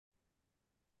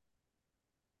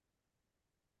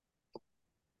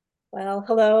Well,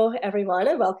 hello everyone,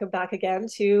 and welcome back again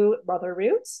to Mother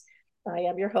Roots. I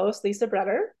am your host, Lisa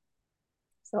Brenner.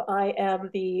 So I am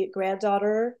the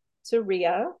granddaughter to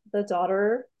Ria, the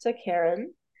daughter to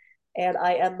Karen, and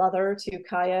I am mother to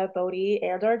Kaya, Bodhi,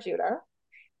 and Arjuna.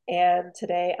 And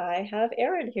today I have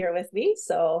Erin here with me.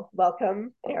 So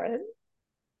welcome, Erin.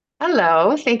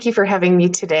 Hello, thank you for having me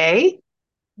today.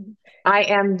 I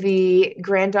am the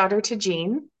granddaughter to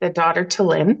Jean, the daughter to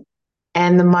Lynn,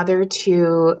 and the mother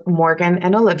to Morgan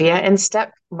and Olivia, and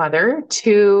stepmother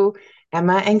to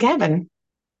Emma and Gavin.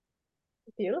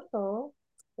 Beautiful.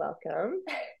 Welcome.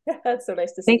 It's so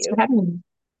nice to see Thanks you. for having me.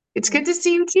 It's good to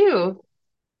see you too.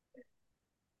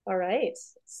 All right.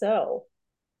 So,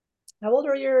 how old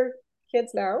are your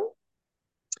kids now?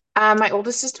 My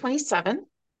oldest is 27,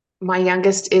 my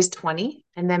youngest is 20,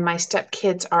 and then my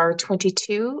stepkids are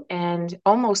 22 and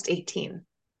almost 18.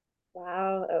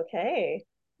 Wow. Okay.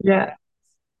 All Yeah. right.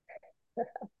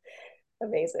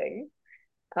 Amazing.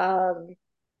 Um,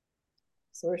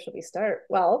 So where should we start?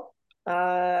 Well,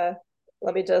 uh,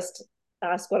 let me just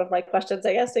ask one of my questions,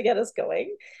 I guess, to get us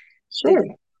going. Did Sure.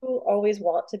 you always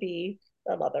want to be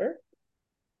a mother?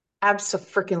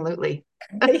 Absolutely.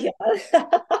 Yeah.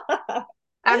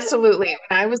 Absolutely.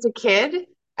 When I was a kid,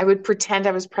 I would pretend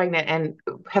I was pregnant and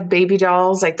have baby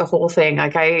dolls, like the whole thing.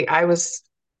 I was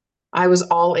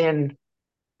all in.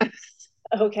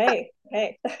 Okay.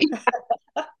 Okay.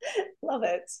 Love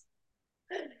it.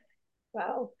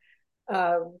 Wow.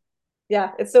 Um,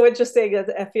 yeah, it's so interesting.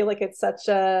 I feel like it's such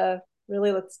a really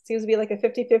it seems to be like a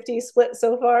 50-50 split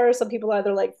so far. Some people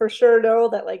either like for sure know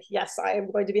that like yes, I am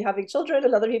going to be having children,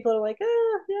 and other people are like, yeah,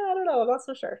 I don't know, I'm not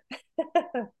so sure.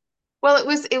 Well,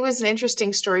 it was an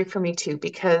interesting story for me too,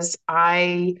 because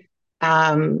I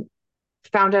um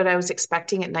found out I was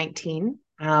expecting at 19,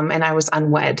 and I was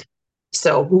unwed.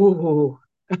 So, ooh,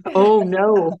 oh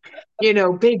no,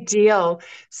 big deal.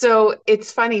 So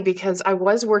it's funny because I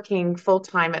was working full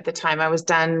time at the time. I was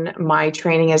done my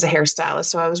training as a hairstylist,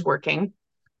 so I was working.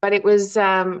 But it was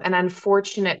an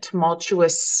unfortunate,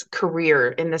 tumultuous career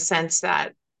in the sense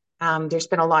that there's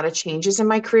been a lot of changes in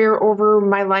my career over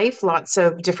my life, lots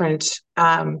of different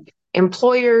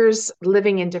employers,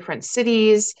 living in different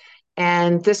cities.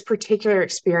 And this particular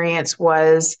experience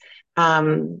was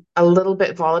a little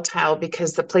bit volatile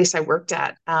because the place I worked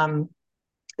at,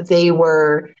 they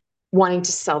were wanting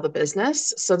to sell the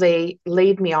business. So they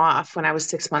laid me off when I was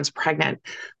 6 months pregnant.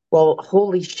 Well,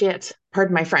 holy shit,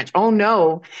 pardon my French. Oh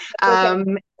no. It's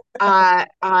okay.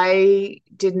 I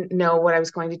didn't know what I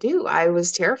was going to do. I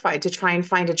was terrified. To try and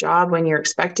find a job when you're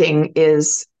expecting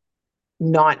is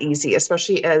not easy,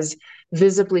 especially as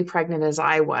visibly pregnant as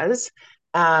I was.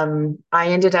 I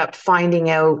ended up finding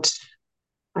out,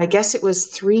 I guess it was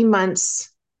 3 months.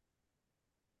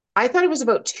 I thought it was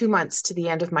about 2 months to the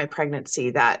end of my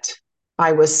pregnancy that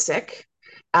I was sick.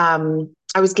 I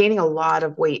was gaining a lot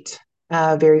of weight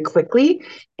very quickly.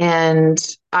 And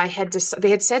they had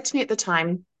said to me at the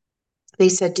time, they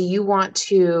said, do you want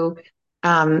to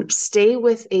stay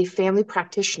with a family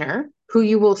practitioner who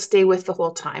you will stay with the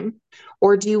whole time?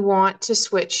 Or do you want to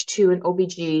switch to an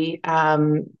OBG,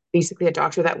 basically a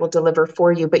doctor that will deliver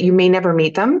for you, but you may never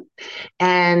meet them?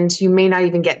 And you may not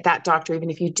even get that doctor, even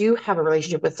if you do have a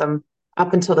relationship with them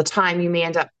up until the time you may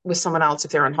end up with someone else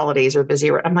if they're on holidays or busy.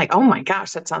 I'm like, oh my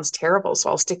gosh, that sounds terrible. So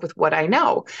I'll stick with what I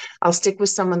know. I'll stick with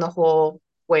someone the whole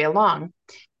way along.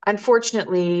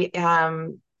 Unfortunately,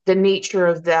 the nature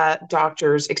of the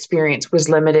doctor's experience was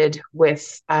limited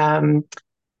with um,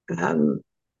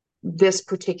 this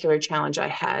particular challenge I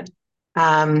had.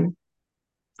 Um,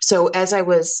 so as I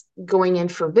was going in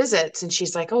for visits, and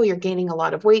she's like, "Oh, you're gaining a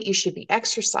lot of weight. You should be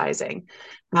exercising."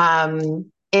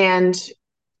 And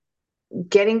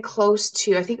getting close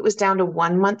to, I think it was down to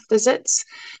 1 month visits.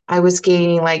 I was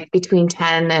gaining like between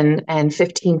 10 and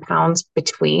 15 pounds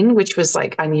between, which was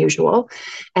like unusual.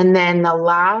 And then the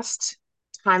last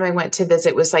time I went to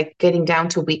visit was like getting down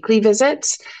to weekly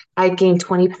visits. I'd gained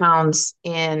 20 pounds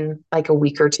in like a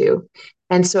week or two.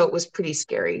 And so it was pretty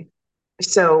scary.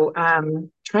 So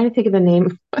trying to think of the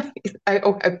name. I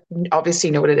obviously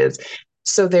know what it is.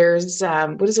 So there's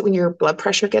what is it when your blood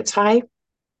pressure gets high?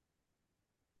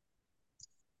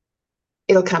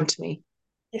 It'll come to me.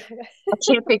 I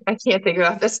can't think of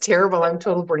that. That's terrible. I'm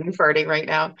total brain farting right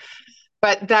now.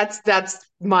 But that's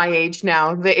my age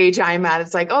now. The age I'm at,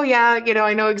 it's like, oh yeah,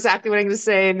 I know exactly what I'm going to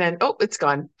say, and then oh, it's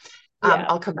gone. Yeah.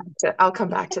 I'll come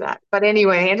back to that. But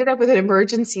anyway, I ended up with an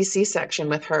emergency C-section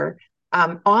with her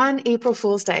on April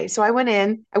Fool's Day. So I went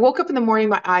in. I woke up in the morning.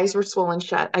 My eyes were swollen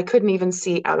shut. I couldn't even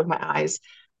see out of my eyes.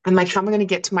 I'm like, how am I going to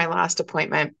get to my last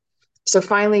appointment? So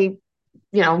finally,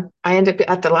 I end up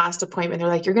at the last appointment. They're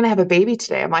like, "You're going to have a baby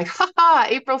today." I'm like, "Ha ha,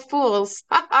 April Fools.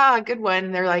 Ha ha, good one."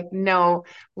 And they're like, "No,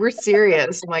 we're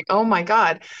serious." I'm like, "Oh my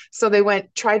God." So they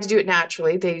tried to do it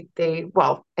naturally.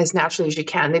 Well, as naturally as you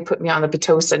can. They put me on the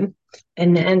Pitocin,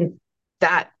 and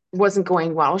that wasn't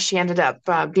going well. She ended up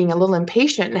being a little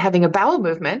impatient and having a bowel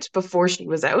movement before she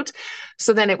was out.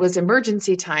 So then it was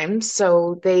emergency time.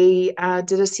 So they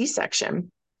did a C-section.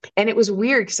 And it was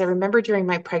weird because I remember during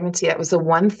my pregnancy, that was the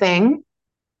one thing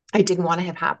I didn't want to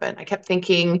have happen. I kept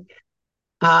thinking,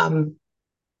 um,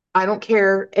 I don't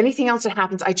care anything else that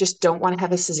happens. I just don't want to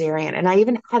have a cesarean. And I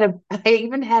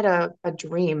even had a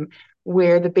dream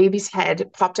where the baby's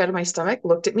head popped out of my stomach,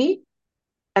 looked at me,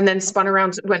 and then spun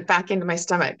around, went back into my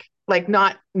stomach. Like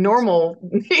not normal,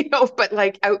 but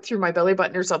like out through my belly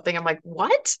button or something. I'm like,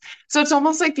 what? So it's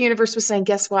almost like the universe was saying,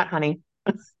 guess what, honey?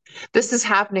 This is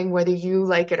happening whether you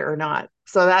like it or not.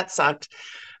 So that sucked.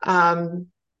 Um,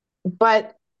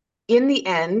 but in the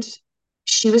end,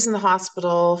 she was in the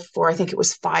hospital for, I think it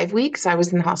was 5 weeks. I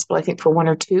was in the hospital, I think, for 1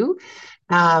 or 2.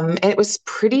 And it was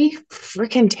pretty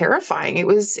freaking terrifying. It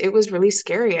was really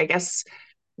scary. I guess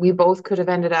we both could have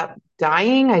ended up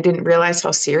dying. I didn't realize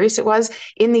how serious it was.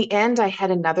 In the end, I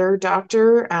had another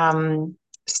doctor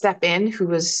step in who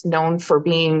was known for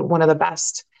being one of the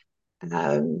best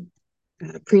um,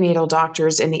 prenatal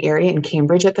doctors in the area in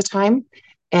Cambridge at the time.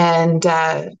 And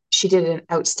she did an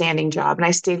outstanding job. And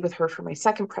I stayed with her for my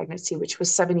second pregnancy, which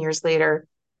was 7 years later.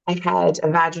 I had a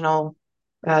vaginal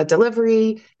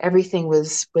delivery. Everything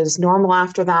was normal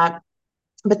after that.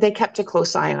 But they kept a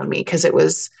close eye on me because it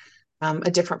was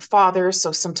a different father.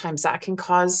 So sometimes that can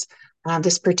cause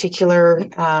this particular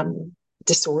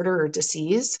disorder or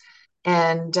disease.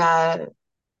 And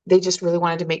they just really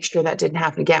wanted to make sure that didn't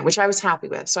happen again, which I was happy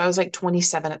with. So I was like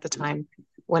 27 at the time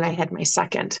when I had my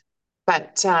second.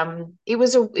 But it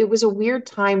was a weird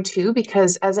time too,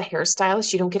 because as a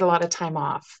hairstylist, you don't get a lot of time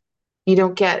off. You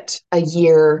don't get a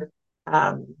year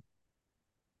um,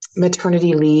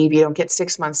 maternity leave. You don't get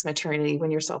 6 months maternity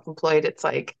when you're self-employed. It's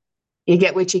like you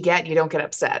get what you get. You don't get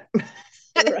upset.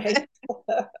 Right.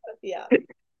 Yeah.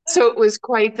 So it was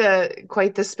quite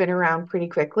the spin around pretty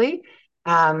quickly.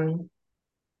 Um,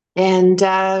 and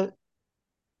yeah,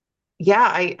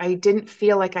 I didn't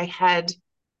feel like I had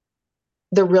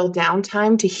the real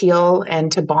downtime to heal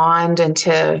and to bond and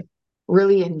to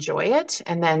really enjoy it,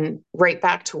 and then right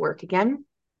back to work again.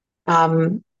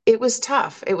 It was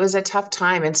tough. It was a tough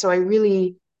time. And so I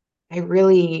really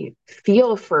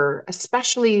feel for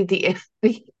especially the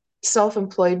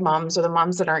self-employed moms or the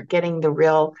moms that aren't getting the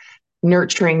real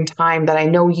nurturing time that I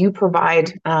know you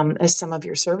provide as some of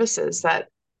your services, that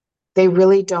they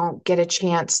really don't get a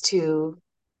chance to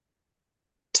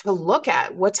look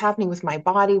at what's happening with my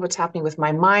body, what's happening with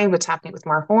my mind, what's happening with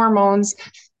my hormones.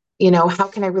 How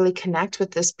can I really connect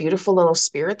with this beautiful little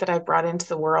spirit that I brought into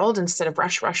the world instead of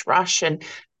rush, rush, rush, and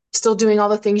still doing all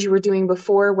the things you were doing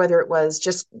before, whether it was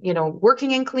just,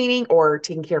 working and cleaning or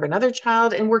taking care of another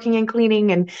child and working and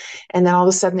cleaning. And then all of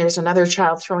a sudden there's another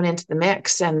child thrown into the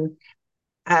mix. And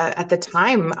at the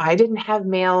time, I didn't have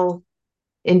male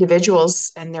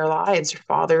individuals in their lives, or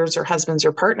fathers or husbands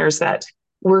or partners that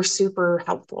were super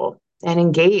helpful and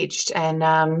engaged. And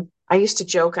I used to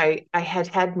joke, I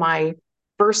had my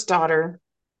first daughter.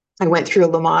 I went through a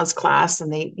Lamaze class,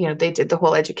 and they did the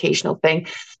whole educational thing.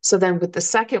 So then with the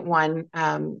second one,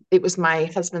 it was my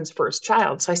husband's first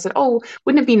child. So I said, oh,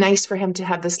 wouldn't it be nice for him to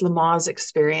have this Lamaze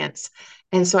experience?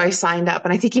 And so I signed up,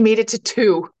 and I think he made it to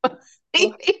two. He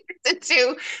Oh, made it to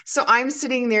two. So I'm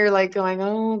sitting there like going,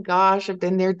 oh gosh, I've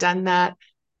been there, done that.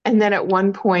 And then at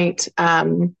one point,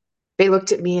 they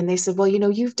looked at me and they said, well,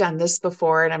 you've done this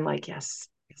before. And I'm like, yes,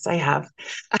 yes, I have.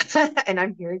 And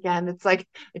I'm here again. It's like,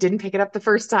 I didn't pick it up the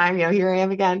first time, here I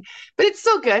am again, but it's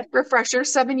still good. Refresher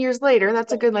 7 years later.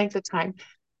 That's a good length of time.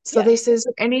 So they yes. says,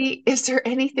 is there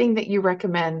anything that you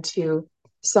recommend to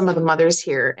some of the mothers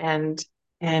here? And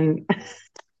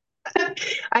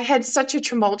I had such a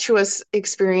tumultuous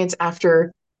experience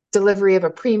after delivery of a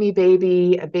preemie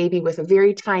baby, a baby with a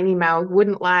very tiny mouth,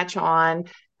 wouldn't latch on.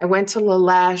 I went to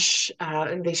Lalesh.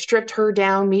 They stripped her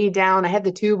down, me down. I had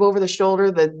the tube over the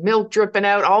shoulder, the milk dripping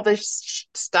out, all this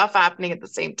stuff happening at the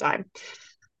same time.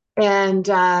 And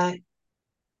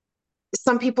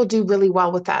some people do really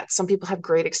well with that. Some people have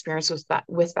great experience with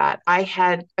that. I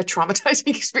had a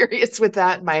traumatizing experience with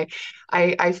that.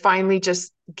 I finally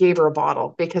just gave her a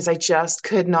bottle because I just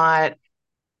could not.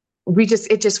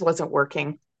 It just wasn't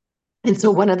working. And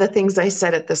so one of the things I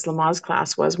said at this Lamaze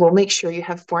class was, well, make sure you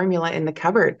have formula in the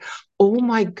cupboard. Oh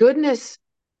my goodness.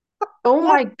 Oh What?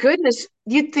 my goodness.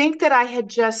 You'd think that I had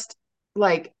just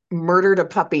like murdered a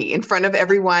puppy in front of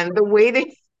everyone. The way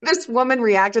they This woman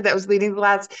reactor that was leading the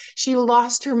class, she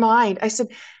lost her mind. I said,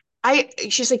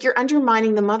 she's like, you're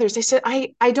undermining the mothers. I said,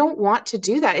 I don't want to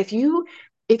do that. If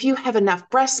you have enough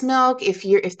breast milk, if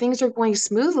things are going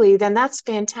smoothly, then that's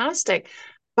fantastic.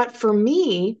 But for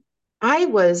me, I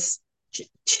was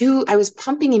I was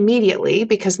pumping immediately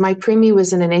because my preemie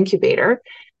was in an incubator,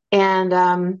 and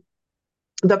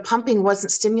the pumping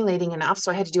wasn't stimulating enough.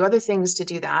 So I had to do other things to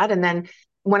do that. And then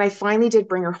when I finally did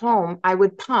bring her home, I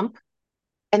would pump.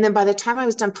 And then by the time I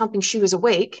was done pumping, she was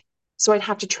awake. So I'd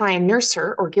have to try and nurse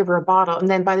her or give her a bottle. And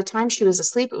then by the time she was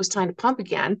asleep, it was time to pump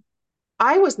again.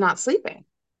 I was not sleeping.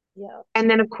 Yeah. And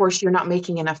then, of course, you're not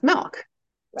making enough milk.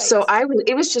 Right. So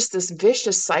it was just this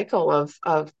vicious cycle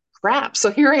of crap. So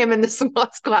here I am in this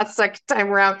class second time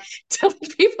around telling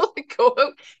people to go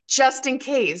out just in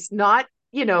case, not,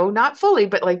 not fully,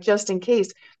 but like just in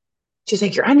case. She's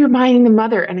like, you're undermining the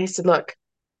mother. And I said, look,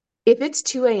 if it's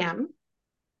 2 a.m.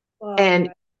 Oh and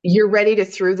my. you're ready to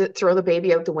throw the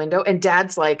baby out the window, and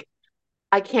dad's like,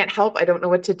 I can't help, I don't know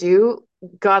what to do.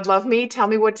 God love me, tell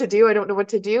me what to do. I don't know what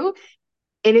to do.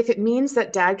 And if it means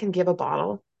that dad can give a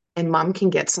bottle and mom can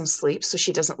get some sleep so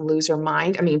she doesn't lose her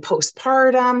mind, I mean,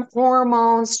 postpartum,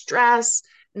 hormones, stress,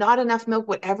 not enough milk,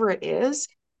 whatever it is,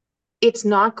 it's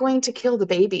not going to kill the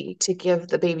baby to give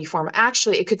the baby formula.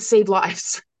 Actually, it could save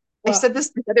lives. I Well, said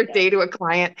this the other yeah. day to a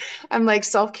client. I'm like,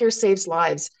 self care saves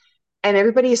lives. And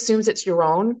everybody assumes it's your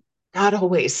own. Not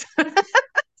always.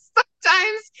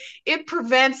 Sometimes it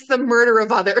prevents the murder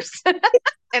of others.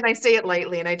 And I say it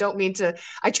lightly, and I don't mean to,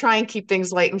 I try and keep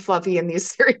things light and fluffy in these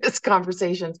serious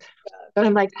conversations. But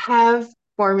I'm like, have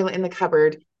formula in the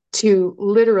cupboard to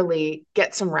literally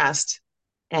get some rest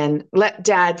and let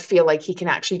dad feel like he can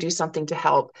actually do something to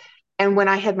help. And when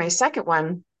I had my second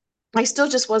one, I still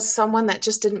just was someone that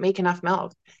just didn't make enough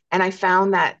milk. And I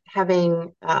found that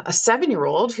having a 7 year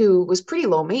old who was pretty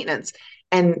low maintenance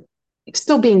and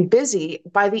still being busy,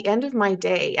 by the end of my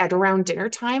day at around dinner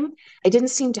time, I didn't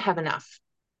seem to have enough.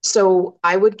 So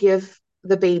I would give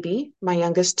the baby, my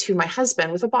youngest, to my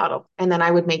husband with a bottle. And then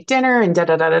I would make dinner and da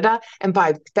da da da da. And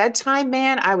by bedtime,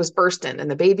 man, I was bursting.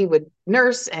 And the baby would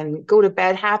nurse and go to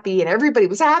bed happy. And everybody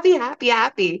was happy, happy,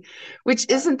 happy, which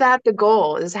isn't that the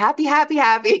goal? Is happy, happy,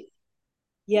 happy.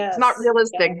 It's not Yes. Yeah.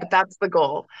 realistic, but that's the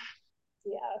goal.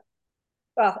 Yeah.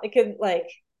 Well, it can like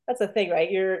that's the thing, right?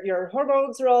 Your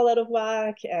hormones are all out of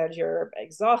whack and you're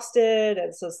exhausted.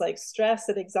 And so it's like stress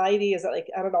and anxiety is like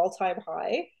at an all-time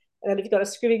high. And then if you've got a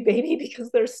screaming baby because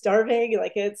they're starving,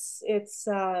 like it's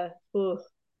ooh,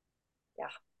 yeah,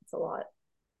 it's a lot.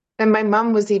 And my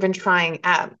mom was even trying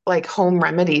like home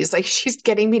remedies. Like she's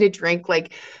getting me to drink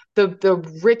like the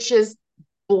richest,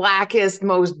 blackest,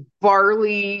 most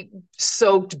barley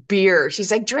soaked beer.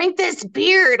 She's like, drink this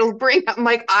beer. It'll bring up. I'm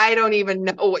like, I don't even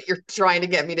know what you're trying to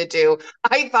get me to do.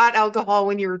 I thought alcohol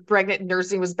when you were pregnant and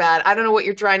nursing was bad. I don't know what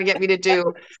you're trying to get me to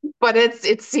do, but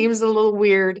it seems a little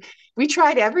weird. We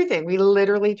tried everything. We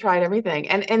literally tried everything.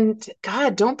 And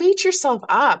God, don't beat yourself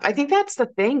up. I think that's the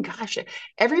thing. Gosh,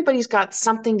 everybody's got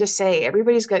something to say.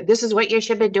 Everybody's got, this is what you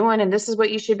should be doing and this is what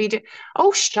you should be doing.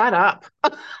 Oh, shut up.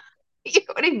 You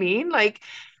know what I mean? Like,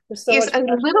 There's so yes, much a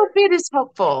little pressure. bit is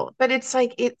helpful, but it's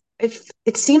like if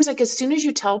it seems like as soon as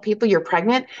you tell people you're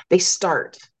pregnant, they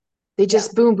start. They Yeah.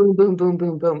 just boom, boom, boom, boom,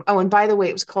 boom, boom. Oh, and by the way,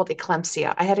 it was called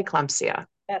eclampsia. I had eclampsia.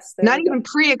 Yes, there Not you go. even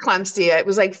pre-eclampsia. It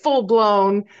was like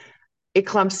full-blown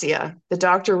eclampsia. The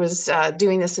doctor was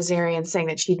doing the cesarean, saying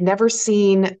that she'd never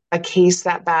seen a case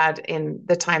that bad in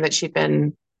the time that she'd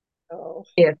been Oh,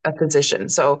 a physician.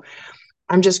 So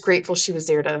I'm just grateful she was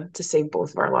there to save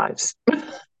both of our lives.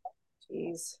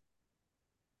 geez.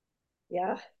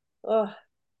 Yeah. Oh,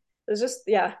 there's just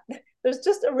yeah, there's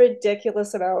just a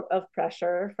ridiculous amount of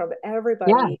pressure from Yeah,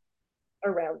 everybody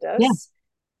around yeah, us.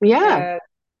 yeah. And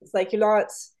it's like you're not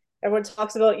everyone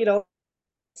talks about,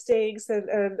 mistakes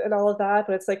and all of that,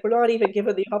 but it's like we're not even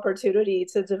given the opportunity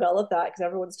to develop that because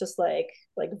everyone's just like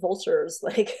vultures,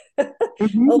 like oh,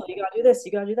 Mhm. you gotta do this,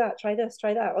 you gotta do that, try this,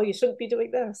 try that. Oh, you shouldn't be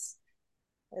doing this.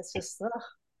 It's just ugh.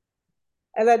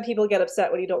 And then people get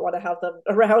upset when you don't want to have them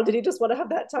around and you just want to have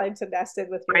that time to nest in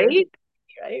with your Right?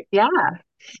 right. Yeah.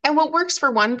 And what works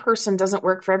for one person doesn't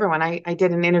work for everyone. I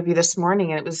did an interview this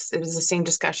morning and it was the same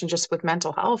discussion just with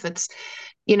mental health. It's,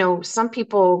 some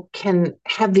people can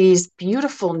have these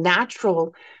beautiful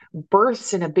natural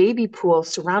births in a baby pool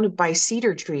surrounded by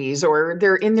cedar trees, or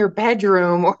they're in their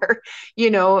bedroom, or,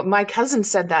 my cousin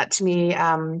said that to me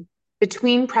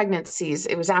between pregnancies.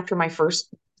 It was after my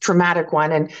first traumatic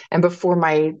one and before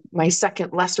my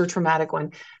second lesser traumatic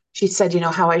one. She said,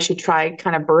 how I should try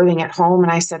kind of birthing at home.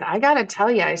 And I said, I got to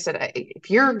tell you, I said, if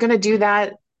you're going to do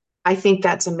that, I think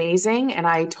that's amazing. And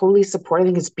I totally support it. I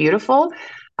think it's beautiful.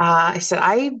 I said,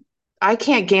 I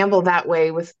can't gamble that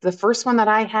way. With the first one that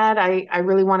I had, I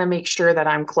really want to make sure that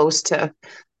I'm close to,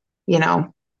 you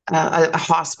know, a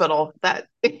hospital that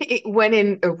when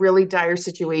in a really dire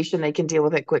situation, they can deal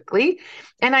with it quickly.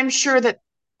 And I'm sure that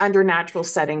under natural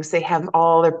settings, they have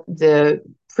all the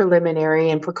preliminary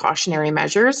and precautionary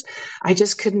measures. I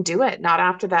just couldn't do it, not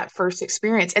after that first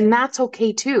experience. And that's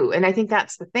okay too. And I think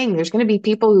that's the thing. There's going to be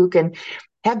people who can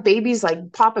have babies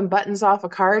like popping buttons off a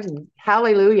card and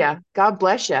hallelujah, God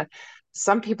bless you.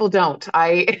 Some people don't.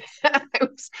 I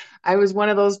was I was one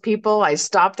of those people. I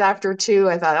stopped after two.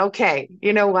 I thought, okay,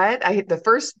 you know what?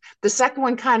 The second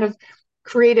one kind of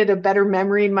created a better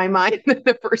memory in my mind than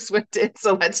the first one did.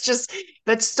 So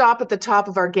let's stop at the top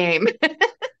of our game.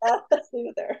 Leave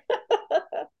it there.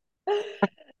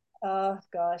 Oh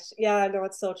gosh, yeah, no,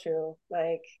 it's so true.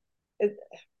 Like, it,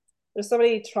 there's so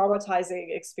many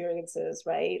traumatizing experiences,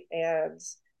 right? And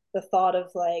the thought of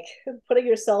like putting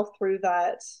yourself through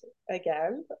that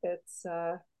again, yeah,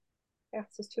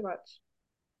 it's just too much.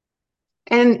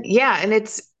 And yeah, and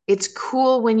it's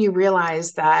cool when you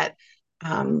realize that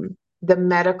the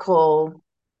medical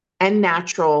and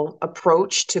natural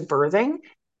approach to birthing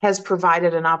has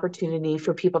provided an opportunity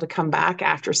for people to come back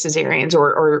after cesareans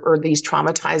or these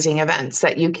traumatizing events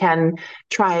that you can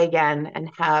try again and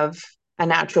have a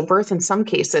natural birth in some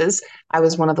cases. I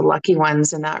was one of the lucky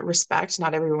ones in that respect.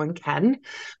 Not everyone can,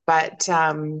 but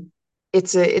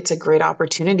it's a great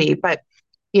opportunity. But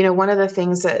one of the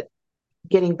things that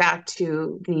getting back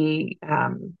to the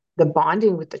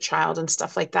bonding with the child and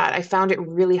stuff like that, I found it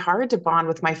really hard to bond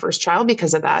with my first child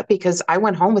because of that, because I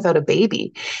went home without a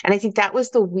baby. And I think that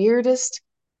was the weirdest,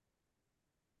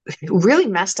 really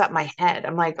messed up my head.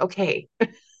 I'm like, okay,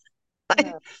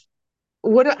 Yeah.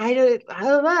 what do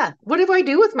what do I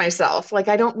do with myself? Like,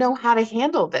 I don't know how to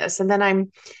handle this. And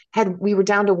then we were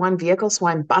down to one vehicle, so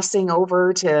I'm bussing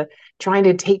over to trying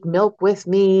to take milk with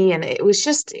me. And it was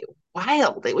just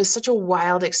wild. It was such a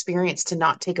wild experience to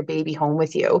not take a baby home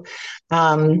with you.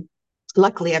 Um,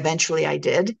 Luckily, eventually I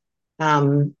did.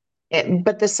 Um,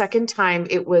 but the second time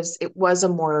it was a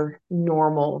more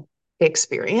normal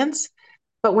experience.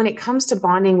 But when it comes to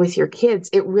bonding with your kids,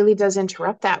 it really does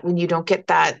interrupt that when you don't get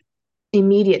that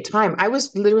immediate time. I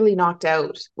was literally knocked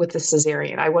out with the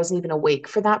cesarean. I wasn't even awake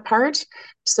for that part.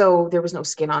 So there was no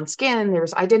skin on skin.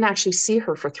 I didn't actually see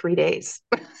her for 3 days.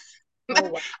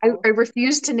 Oh I wow.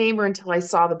 refused to name her until I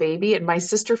saw the baby. And my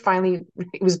sister finally,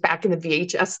 it was back in the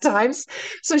VHS times.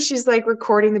 So she's like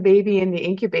recording the baby in the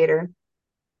incubator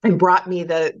and brought me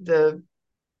the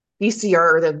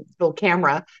VCR or the little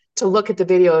camera to look at the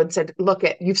video and said, look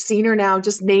at, you've seen her now,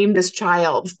 just name this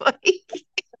child.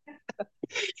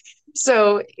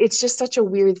 So it's just such a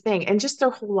weird thing. And just their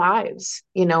whole lives,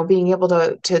 being able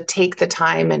to take the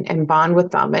time and bond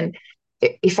with them. And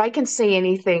if I can say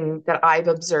anything that I've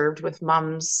observed with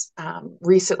moms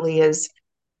recently is,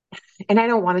 and I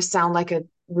don't want to sound like a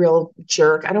real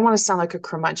jerk, I don't want to sound like a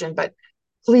curmudgeon, but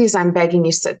please, I'm begging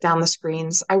you, sit down the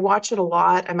screens. I watch it a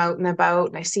lot. I'm out and about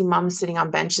and I see moms sitting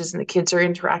on benches and the kids are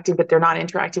interacting, but they're not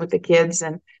interacting with the kids.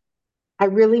 And I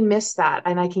really miss that.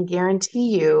 And I can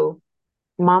guarantee you,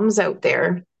 moms out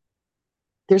there,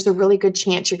 there's a really good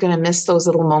chance you're going to miss those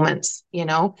little moments,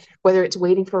 whether it's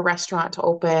waiting for a restaurant to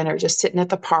open or just sitting at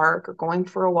the park or going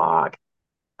for a walk.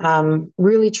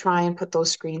 Really try and put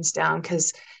those screens down,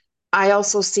 because I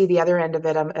also see the other end of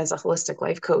it. As a holistic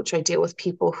life coach, I deal with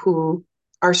people who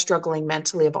are struggling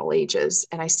mentally of all ages.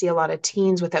 And I see a lot of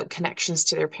teens without connections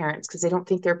to their parents because they don't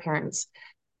think their parents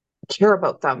care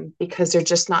about them, because they're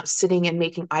just not sitting and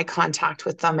making eye contact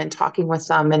with them and talking with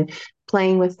them and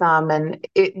playing with them. And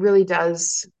it really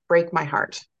does break my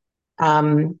heart.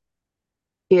 Um,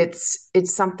 it's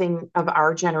something of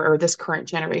our or this current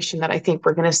generation that I think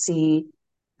we're going to see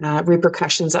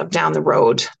repercussions of down the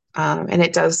road. And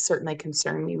it does certainly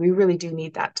concern me. We really do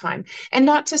need that time. And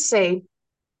not to say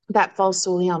that falls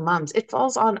solely on moms. It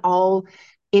falls on all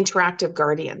interactive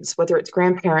guardians, whether it's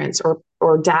grandparents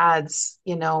or dads,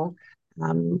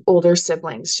 older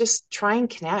siblings. Just try and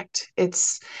connect.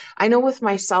 I know with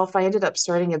myself, I ended up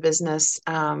starting a business.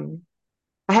 I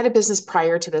had a business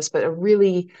prior to this, but a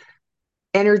really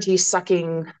energy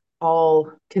sucking,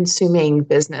 all consuming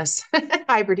business,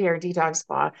 hybrid hair detox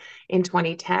spa in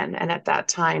 2010. And at that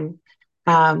time,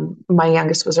 my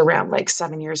youngest was around like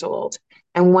 7 years old.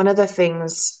 And one of the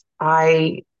things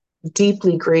I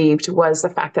deeply grieved was the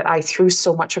fact that I threw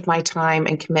so much of my time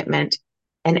and commitment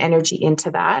and energy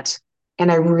into that.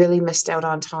 And I really missed out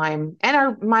on time.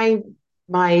 And my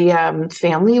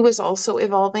family was also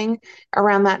evolving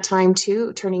around that time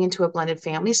too, turning into a blended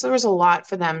family. So there was a lot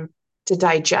for them to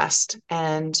digest.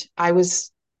 And I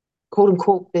was quote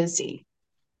unquote busy.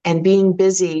 And being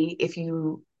busy, if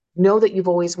you know that you've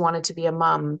always wanted to be a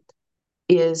mom,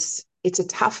 it's a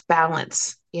tough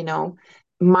balance, you know.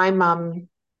 My mom,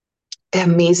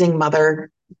 amazing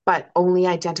mother, but only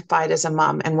identified as a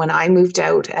mom. And when I moved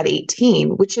out at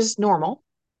 18, which is normal,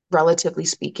 relatively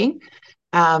speaking,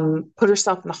 put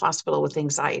herself in the hospital with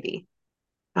anxiety.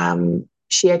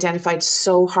 She identified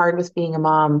so hard with being a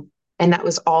mom, and that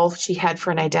was all she had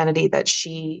for an identity that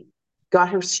she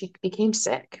became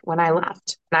sick when I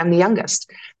left. And I'm the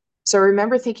youngest. So I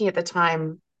remember thinking at the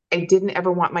time, I didn't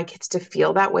ever want my kids to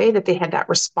feel that way, that they had that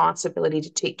responsibility to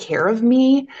take care of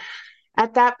me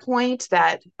at that point,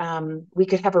 that we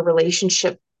could have a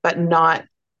relationship, but not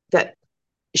that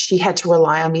she had to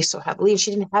rely on me so heavily. And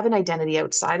she didn't have an identity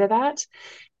outside of that.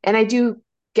 And I do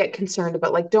get concerned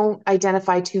about, like, don't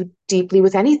identify too deeply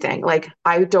with anything. Like,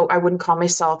 I wouldn't call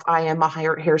myself, I am a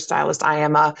hairstylist. I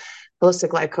am a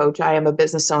holistic life coach. I am a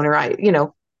business owner. I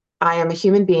am a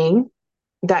human being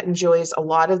that enjoys a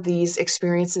lot of these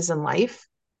experiences in life,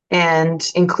 and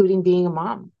including being a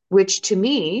mom, which to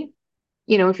me,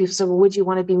 if you say, well, what did you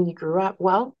want to be when you grew up?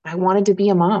 Well, I wanted to be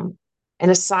a mom.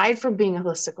 And aside from being a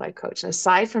holistic life coach, and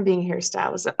aside from being a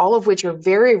hairstylist, all of which are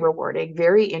very rewarding,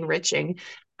 very enriching,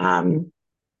 um,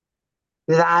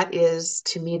 that is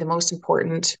to me the most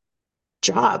important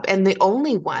job, and the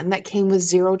only one that came with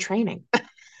zero training.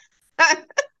 Right.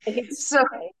 So,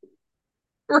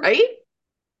 Right. right?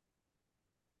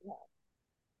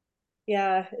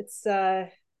 Yeah, it's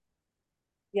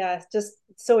just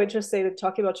so interesting to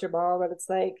talking about your mom, and it's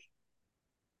like,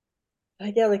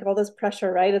 yeah, like all this pressure,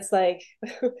 right? It's like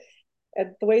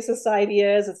and the way society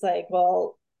is, it's like,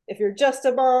 well, if you're just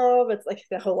a mom, it's like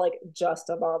the whole like just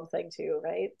a mom thing too,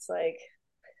 right? It's like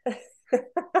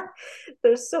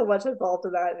there's so much involved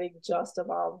in that being just a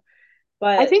mom.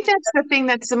 I But think that's the thing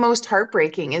that's the most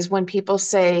heartbreaking, is when people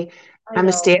say, I I'm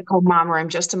a know stay-at-home mom, or I'm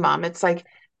just a mom. It's like,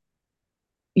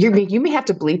 you may have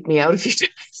to bleep me out if you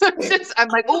I'm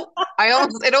like, oh,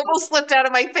 it almost slipped out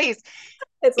of my face.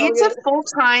 it's all It's a good.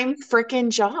 full-time freaking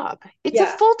job. It's a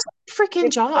Yeah, full-time freaking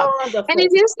it's job. on the And full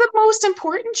it time. is the most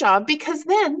important job, because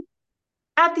then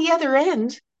at the other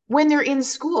end, when they're in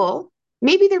school,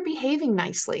 maybe they're behaving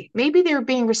nicely. Maybe they're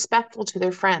being respectful to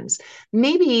their friends.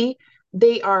 Maybe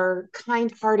they are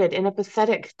kind-hearted and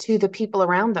empathetic to the people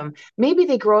around them. Maybe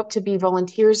they grow up to be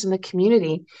volunteers in the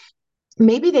community.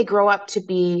 Maybe they grow up to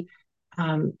be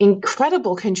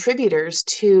incredible contributors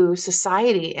to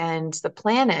society and the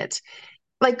planet.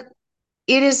 Like,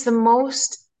 it is the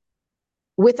most,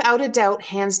 without a doubt,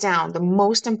 hands down, the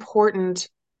most important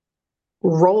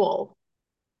role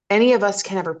any of us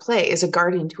can ever play as a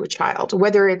guardian to a child,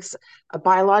 whether it's a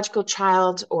biological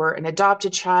child or an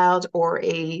adopted child or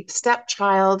a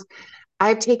stepchild.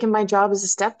 I've taken my job as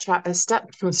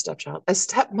a a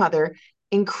stepmother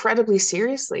incredibly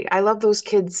seriously. I love those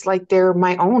kids like they're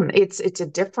my own. It's a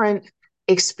different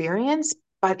experience,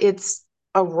 but it's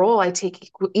a role I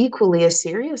take equally as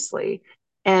seriously.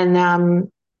 And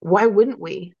why wouldn't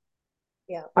we?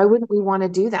 Yeah, Why wouldn't we want to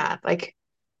do that? Like,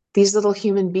 these little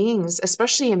human beings,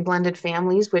 especially in blended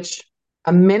families, which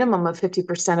a minimum of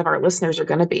 50% of our listeners are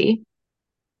going to be.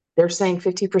 They're saying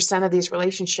 50% of these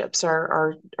relationships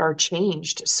are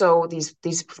changed. So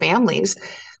these families.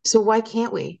 So why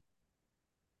can't we?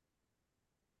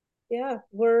 yeah,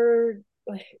 we're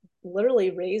like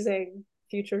literally raising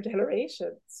future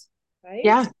generations, right?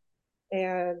 Yeah.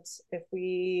 And if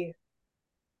we,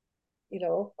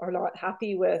 are not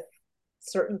happy with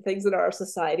certain things in our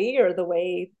society or the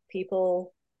way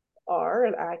people are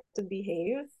and act and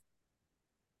behave,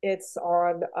 it's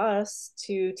on us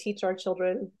to teach our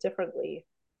children differently.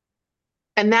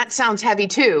 And that sounds heavy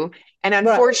too. And Right.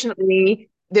 unfortunately,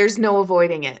 there's no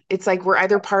avoiding it. It's like we're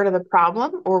either part of the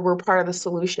problem or we're part of the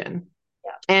solution.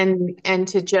 Yeah. And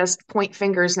to just point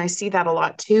fingers, and I see that a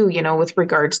lot too, with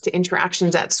regards to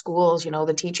interactions at schools.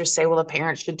 The teachers say, well, the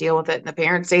parents should deal with it, and the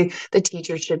parents say the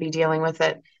teachers should be dealing with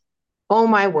it. Oh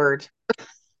my word,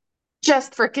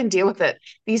 just freaking deal with it.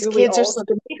 These Do we kids are all?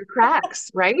 slipping through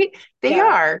cracks, right? They Yeah.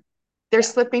 are. They're Yeah.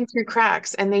 slipping through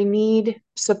cracks, and they need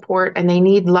support, and they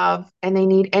need love, and they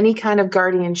need any kind of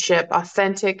guardianship,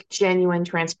 authentic, genuine,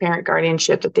 transparent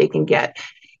guardianship that they can get.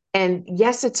 And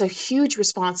yes, it's a huge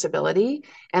responsibility.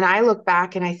 And I look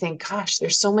back and I think, gosh,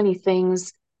 there's so many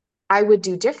things I would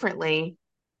do differently,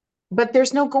 but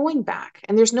there's no going back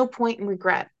and there's no point in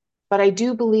regret. But I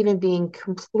do believe in being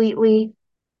completely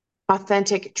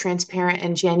authentic, transparent,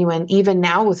 and genuine, even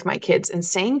now with my kids, and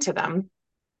saying to them,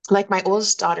 like my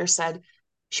oldest daughter said,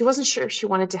 she wasn't sure if she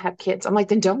wanted to have kids. I'm like,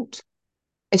 then don't.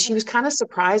 And she was kind of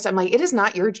surprised. I'm like, it is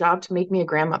not your job to make me a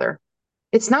grandmother.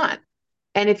 It's not.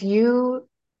 And if you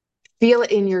feel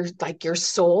it in your like your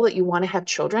soul that you want to have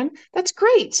children, that's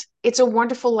great. It's a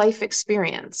wonderful life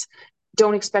experience.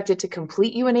 Don't expect it to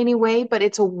complete you in any way, but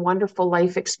it's a wonderful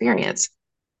life experience.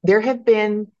 There have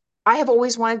been, I have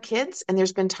always wanted kids, and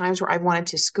there's been times where I've wanted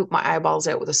to scoop my eyeballs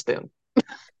out with a spoon.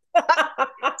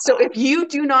 So if you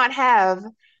do not have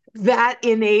that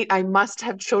innate, I must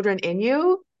have children in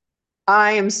you,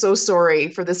 I am so sorry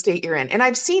for the state you're in. And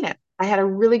I've seen it. I had a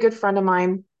really good friend of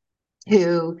mine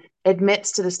who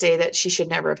admits to this day that she should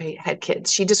never have had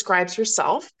kids. She describes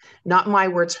herself, not my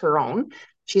words, her own.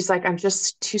 She's like, I'm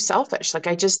just too selfish. Like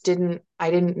I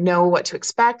didn't know what to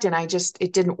expect. And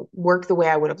it didn't work the way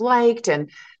I would have liked. And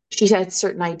she had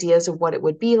certain ideas of what it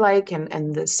would be like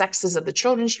and the sexes of the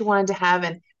children she wanted to have.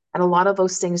 And a lot of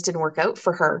those things didn't work out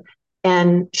for her.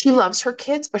 And she loves her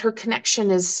kids, but her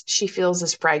connection is, she feels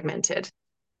is fragmented.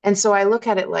 And so I look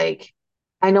at it like,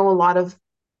 I know a lot of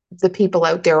the people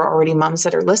out there are already moms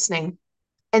that are listening,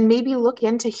 and maybe look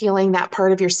into healing that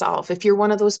part of yourself if you're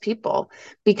one of those people,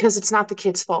 because it's not the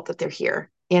kids' fault that they're here,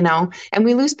 you know? And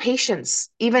we lose patience,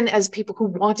 even as people who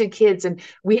wanted kids, and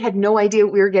we had no idea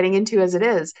what we were getting into as it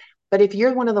is. But if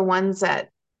you're one of the ones that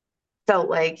felt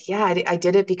like, yeah, I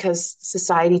did it because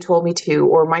society told me to,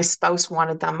 or my spouse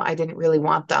wanted them, I didn't really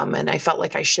want them, and I felt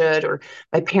like I should, or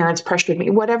my parents pressured me,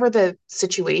 whatever the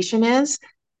situation is,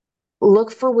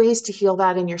 look for ways to heal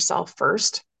that in yourself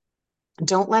first.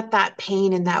 Don't let that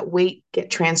pain and that weight get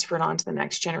transferred on to the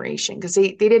next generation, because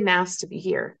they didn't ask to be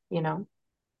here, you know?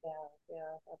 Yeah,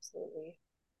 yeah, absolutely.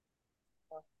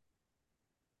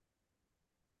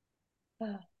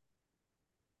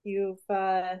 You've,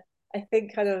 I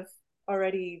think, kind of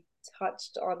already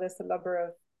touched on this a number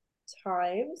of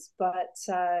times, but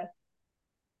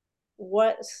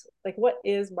what, what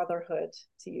is motherhood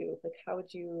to you? Like, how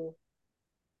would you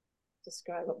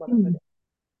describe what motherhood Hmm.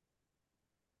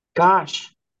 Gosh,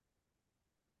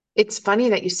 it's funny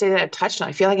that you say that I've touched on.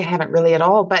 I feel like I haven't really at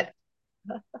all, but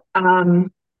is? um,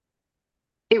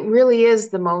 it really is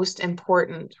the most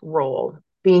important role,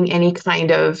 being any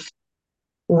kind of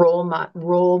role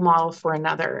model for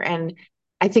another. And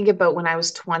I think about when I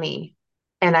was 20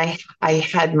 and I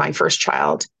had my first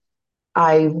child.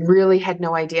 I really had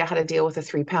no idea how to deal with a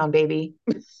 3 pound baby.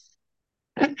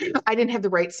 I didn't have the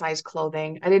right size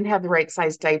clothing. I didn't have the right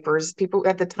size diapers. People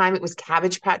at the time, it was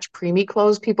Cabbage Patch preemie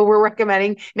clothes people were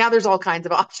recommending. Now there's all kinds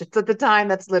of options. At the time,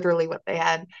 that's literally what they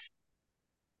had.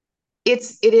 It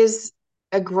is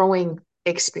a growing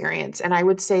experience. And I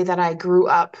would say that I grew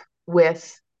up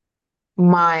with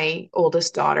my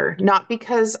oldest daughter, not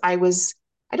because I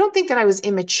don't think that I was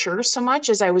immature so much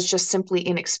as I was just simply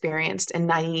inexperienced and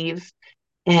naive.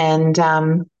 And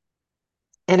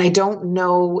and I don't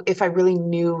know if I really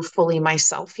knew fully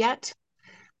myself yet.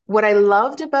 What I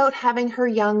loved about having her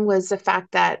young was the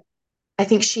fact that I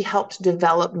think she helped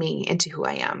develop me into who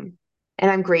I am.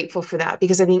 And I'm grateful for that,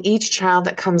 because I think each child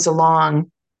that comes along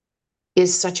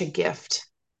is such a gift.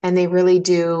 And they really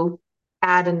do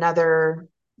add another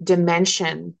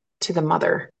dimension to the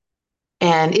mother.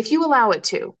 And if you allow it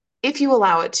to, if you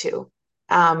allow it to,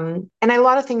 and a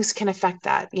lot of things can affect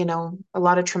that, you know, a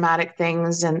lot of traumatic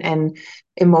things and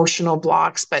emotional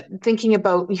blocks. But thinking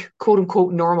about quote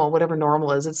unquote normal, whatever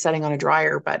normal is, it's setting on a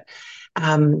dryer. But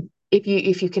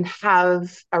if you can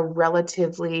have a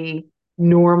relatively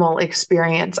normal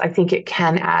experience, I think it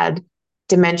can add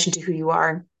dimension to who you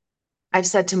are. I've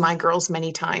said to my girls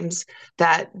many times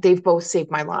that they've both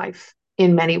saved my life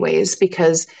in many ways,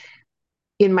 because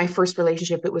in my first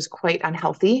relationship, it was quite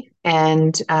unhealthy.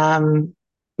 And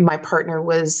my partner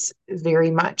was very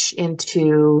much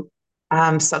into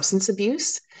substance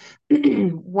abuse.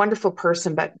 Wonderful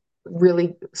person, but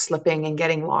really slipping and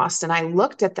getting lost. And I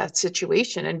looked at that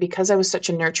situation. And because I was such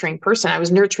a nurturing person, I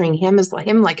was nurturing him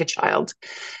like a child.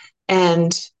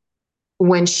 And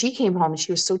when she came home,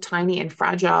 she was so tiny and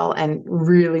fragile and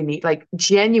really neat, like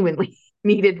genuinely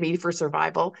needed me for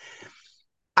survival.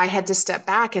 I had to step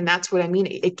back. And that's what I mean.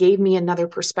 It gave me another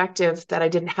perspective that I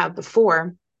didn't have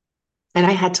before. And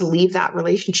I had to leave that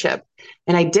relationship.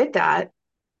 And I did that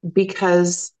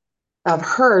because of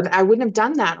her. I wouldn't have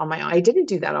done that on my own. I didn't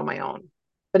do that on my own.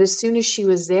 But as soon as she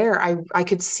was there, I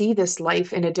could see this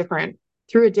life in a different,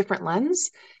 through a different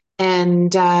lens.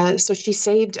 And so she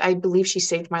saved, I believe she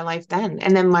saved my life then.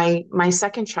 And then my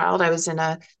second child, I was in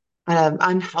a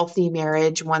unhealthy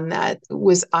marriage, one that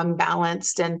was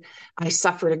unbalanced, and I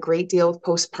suffered a great deal of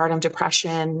postpartum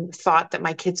depression, thought that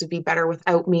my kids would be better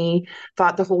without me,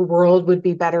 thought the whole world would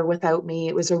be better without me.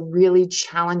 It was a really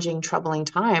challenging, troubling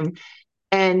time.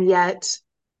 And yet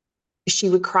she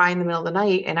would cry in the middle of the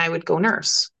night and I would go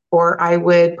nurse, or I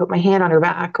would put my hand on her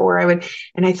back, or I would,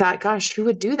 and I thought, gosh, who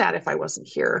would do that if I wasn't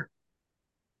here?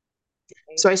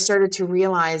 So I started to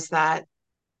realize that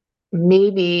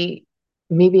maybe,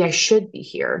 maybe I should be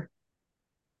here.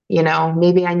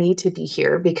 Maybe I need to be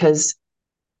here because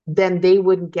then they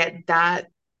wouldn't get that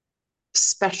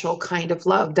special kind of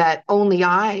love that only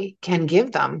I can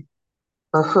give them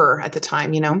or her at the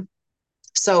time.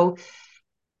 So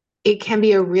it can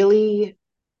be a really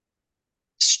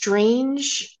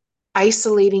strange,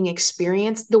 isolating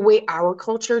experience the way our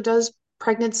culture does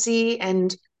pregnancy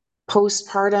and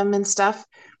postpartum and stuff.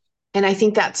 And I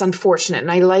think that's unfortunate.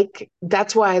 And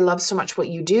that's why I love so much what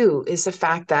you do is the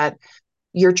fact that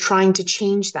you're trying to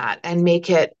change that and make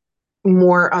it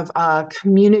more of a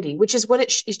community, which is what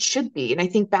it should be. And I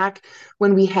think back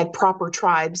when we had proper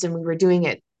tribes and we were doing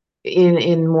it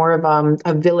in more of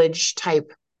a village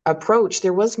type approach,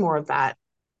 there was more of that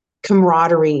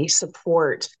camaraderie,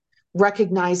 support,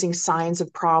 recognizing signs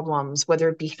of problems, whether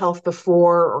it be health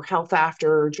before or health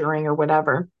after or during or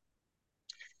whatever.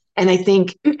 And I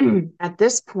think at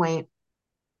this point,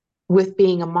 with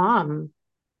being a mom,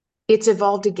 it's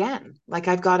evolved again. Like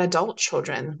I've got adult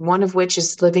children, one of which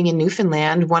is living in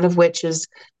Newfoundland, one of which is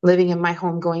living in my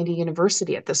home going to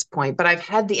university at this point. But I've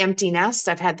had the empty nest,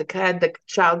 had the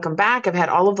child come back, I've had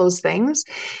all of those things.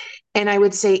 And I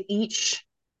would say each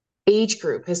age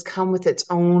group has come with its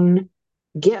own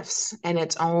gifts and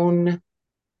its own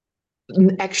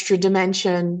extra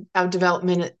dimension of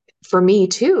development for me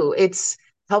too. It's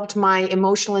helped my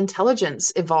emotional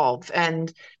intelligence evolve,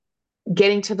 and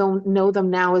getting to know them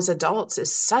now as adults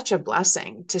is such a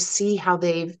blessing to see how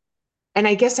they've, and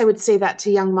I guess I would say that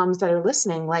to young moms that are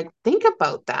listening, like, think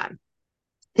about that.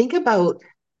 Think about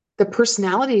the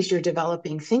personalities you're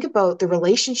developing. Think about the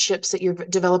relationships that you're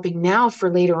developing now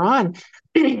for later on.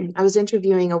 I was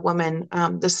interviewing a woman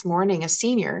this morning, a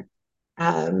senior,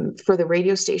 for the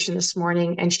radio station this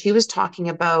morning, and she was talking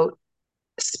about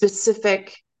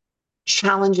specific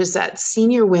challenges that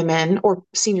senior women, or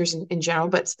seniors in general,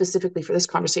 but specifically for this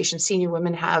conversation, senior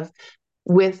women have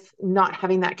with not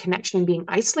having that connection and being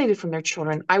isolated from their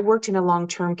children. I worked in a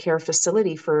long-term care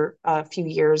facility for a few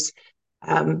years,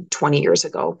 20 years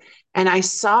ago, and I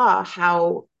saw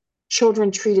how children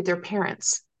treated their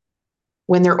parents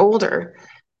when they're older.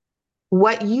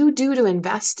 What you do to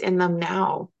invest in them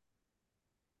now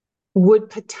would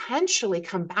potentially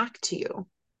come back to you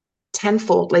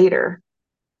tenfold later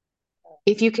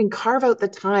if you can carve out the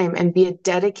time and be a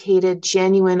dedicated,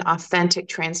 genuine, authentic,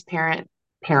 transparent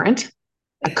parent,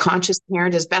 a conscious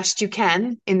parent as best you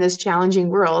can in this challenging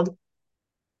world.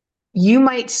 You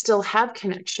might still have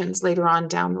connections later on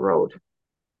down the road.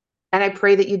 And I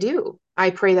pray that you do. I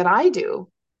pray that I do.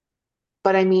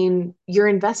 But I mean, you're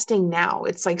investing now.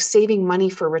 It's like saving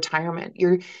money for retirement.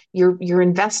 You're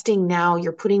investing now.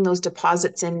 You're putting those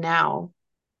deposits in now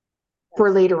for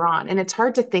later on. And it's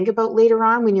hard to think about later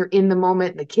on when you're in the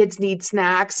moment, and the kids need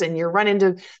snacks and you're running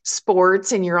to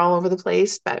sports and you're all over the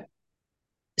place. But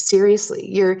seriously,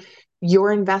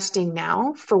 you're investing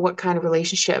now for what kind of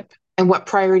relationship and what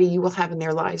priority you will have in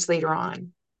their lives later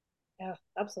on. Yeah,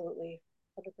 absolutely.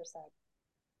 100%.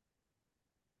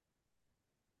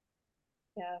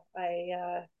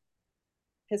 Yeah,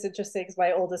 it's interesting because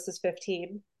my oldest is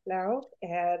 15 now.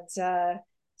 And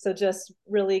so just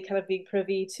really kind of being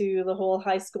privy to the whole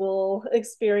high school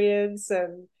experience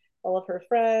and all of her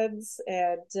friends.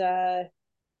 And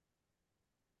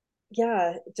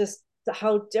yeah, just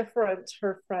how different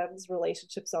her friends'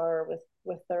 relationships are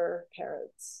with their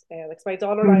parents. And like my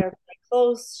daughter and I are very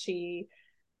close. She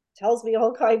tells me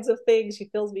all kinds of things. She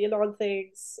fills me in on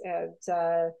things.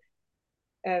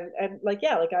 And like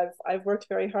yeah, like I've worked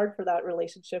very hard for that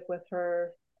relationship with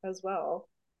her as well.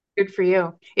 Good for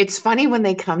you. It's funny when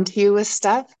they come to you with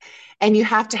stuff and you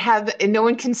have to have, and no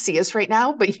one can see us right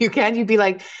now, but you'd be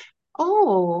like,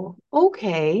 oh,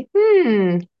 okay.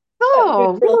 That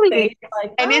Oh, neutral thing, really?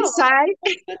 like And oh, inside,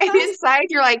 good and husband. inside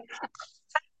you're like,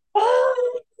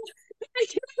 Oh, I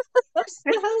can't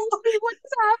understand what's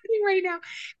happening right now.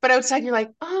 But outside you're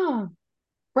like, oh,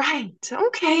 right.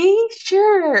 Okay,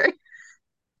 sure.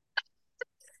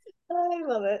 I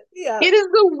love it. Yeah, It is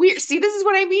the weird. See, this is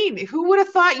what I mean. Who would have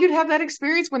thought you'd have that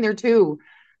experience when they're two,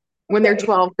 when they're right.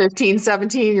 12, 15,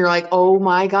 17? You're like, oh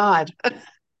my God.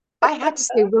 I have to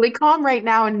stay really calm right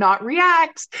now and not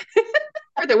react,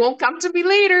 or they won't come to me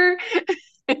later.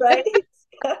 Right.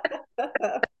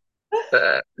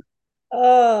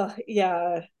 Oh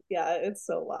yeah, yeah, it's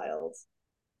so wild.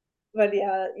 But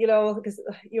yeah, because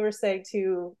you were saying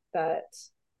too that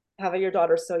having your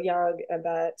daughter so young and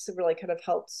that really kind of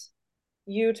helped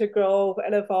you to grow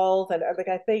and evolve. And like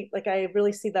I think like I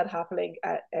really see that happening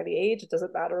at any age. It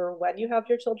doesn't matter when you have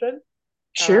your children. um,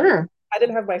 Sure. I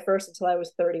didn't have my first until I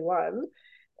was 31.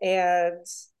 And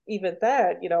even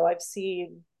then, I've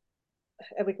seen,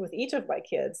 and like with each of my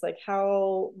kids, like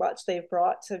how much they've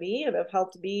brought to me and have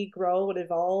helped me grow and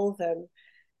evolve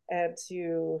and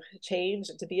to change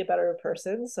and to be a better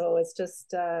person. So it's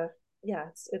just yeah,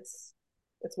 it's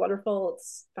wonderful.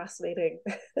 It's fascinating.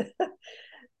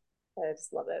 I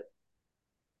just love it.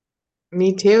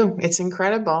 Me too. It's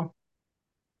incredible.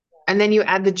 And then you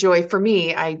add the joy. For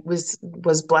me, I was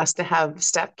blessed to have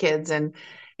stepkids, and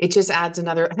it just adds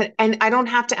another, and I don't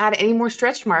have to add any more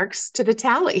stretch marks to the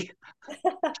tally.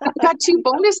 I got two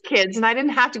bonus kids and I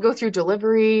didn't have to go through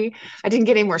delivery. I didn't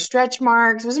get any more stretch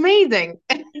marks. It was amazing.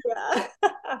 Yeah.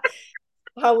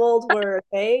 How old were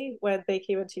they when they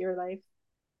came into your life?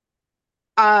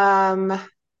 Um,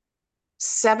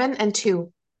 7 and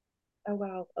 2. Oh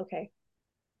wow. Okay.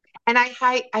 And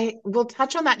I will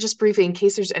touch on that just briefly in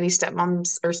case there's any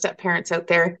stepmoms or step parents out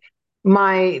there. The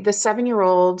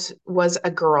 7-year-old was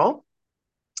a girl.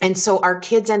 And so our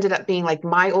kids ended up being like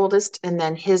my oldest and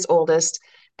then his oldest,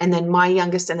 and then my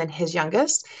youngest and then his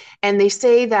youngest. And they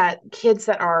say that kids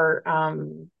that are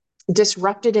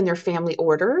disrupted in their family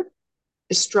order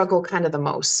struggle kind of the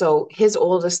most. So his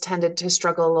oldest tended to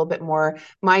struggle a little bit more.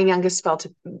 My youngest felt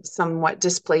somewhat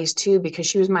displaced too because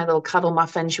she was my little cuddle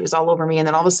muffin. She was all over me. And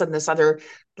then all of a sudden, this other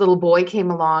little boy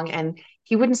came along and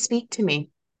he wouldn't speak to me.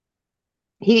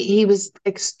 He was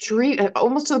extreme,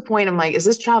 almost to the point I'm like, is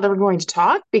this child ever going to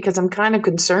talk? Because I'm kind of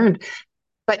concerned.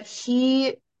 But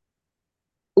he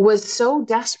was so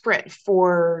desperate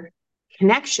for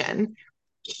connection,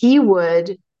 he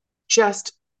would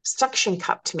just suction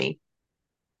cup to me.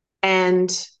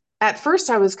 And at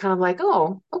first I was kind of like,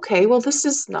 oh, okay, well, this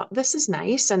is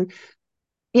nice. And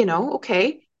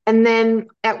okay. And then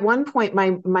at one point, my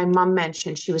mom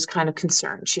mentioned she was kind of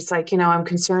concerned. She's like, I'm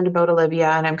concerned about Olivia,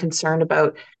 and I'm concerned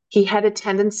about he had a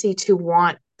tendency to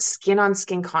want skin on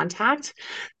skin contact.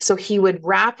 So he would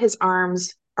wrap his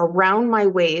arms around my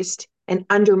waist and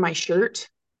under my shirt.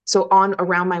 So on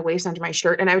around my waist, under my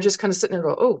shirt. And I would just kind of sit there and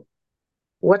go, oh,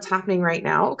 what's happening right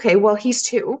now? Okay, well, he's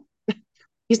 2.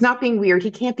 He's not being weird.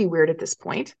 He can't be weird at this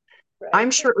point. Right.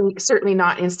 I'm certainly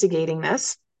not instigating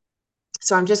this.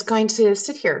 So I'm just going to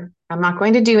sit here. I'm not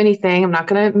going to do anything. I'm not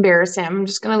going to embarrass him. I'm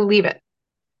just going to leave it.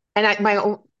 And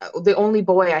the only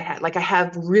boy I had, like I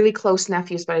have really close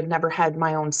nephews, but I've never had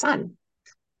my own son.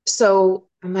 So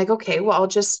I'm like, okay, well, I'll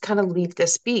just kind of leave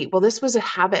this be. Well, this was a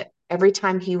habit every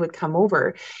time he would come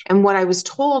over. And what I was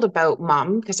told about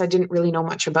mom, because I didn't really know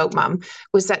much about mom,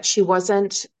 was that she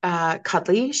wasn't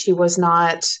cuddly. She was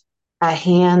not a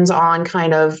hands-on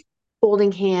kind of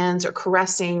holding hands or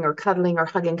caressing or cuddling or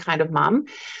hugging kind of mom.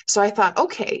 So I thought,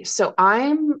 okay, so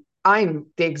I'm the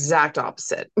exact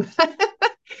opposite.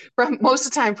 From most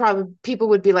of the time, probably people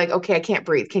would be like, okay, I can't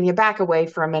breathe. Can you back away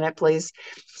for a minute, please?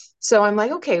 So I'm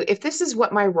like, okay, if this is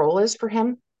what my role is for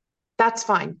him, that's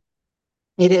fine.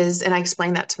 It is. And I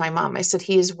explained that to my mom. I said,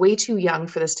 he is way too young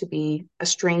for this to be a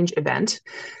strange event.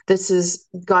 This has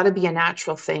got to be a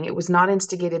natural thing. It was not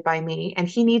instigated by me, and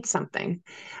he needs something.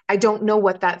 I don't know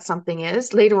what that something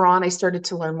is. Later on, I started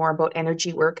to learn more about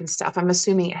energy work and stuff. I'm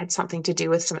assuming it had something to do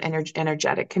with some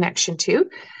energetic connection too.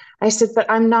 I said, but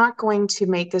I'm not going to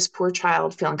make this poor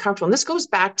child feel uncomfortable. And this goes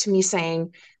back to me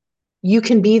saying, you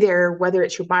can be there whether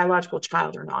it's your biological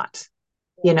child or not.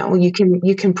 Yeah,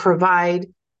 You can provide.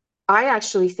 I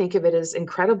actually think of it as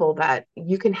incredible that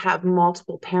you can have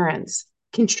multiple parents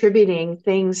contributing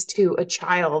things to a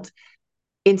child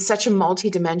in such a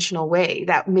multidimensional way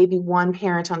that maybe one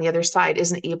parent on the other side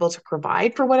isn't able to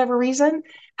provide for whatever reason.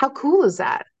 How cool is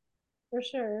that? for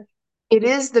sure. It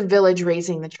is the village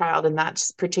raising the child in that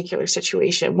particular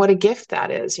situation. What a gift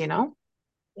that is. Yeah,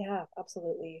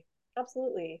 absolutely.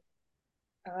 Absolutely.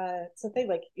 It's a thing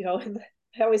like,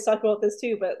 I always talk about this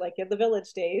too, but like in the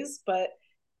village days, but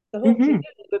the whole Hmm. community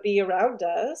would be around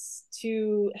us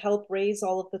to help raise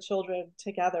all of the children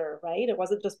together, right? It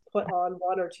wasn't just put on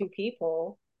one or two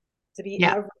people to be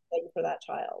Yeah. everything for that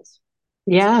child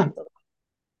and to be Yeah. able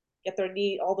to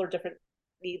get all their different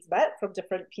needs met from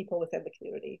different people within the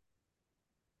community.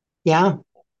 Yeah.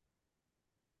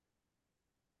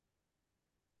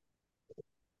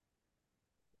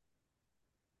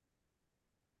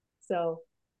 So,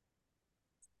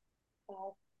 uh,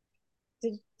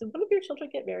 did one of your children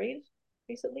get married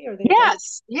recently, or are they both?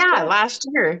 Yes. Yeah. Good. Last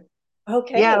year. Yeah,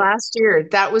 Okay. last year.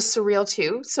 That was surreal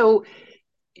too. So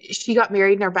she got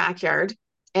married in our backyard.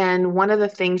 And one of the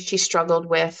things she struggled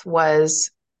with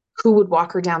was who would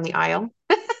walk her down the aisle.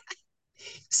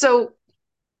 So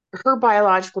her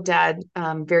biological dad,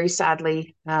 very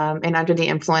sadly, and under the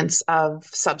influence of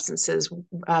substances,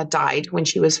 died when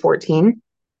she was 14.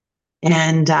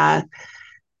 And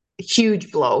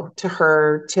huge blow to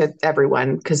her, to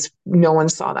everyone, because no one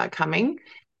saw that coming.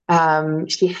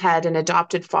 She had an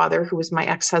adopted father who was my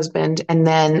ex-husband, and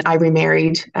then I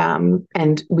remarried,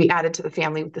 and we added to the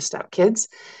family with the stepkids.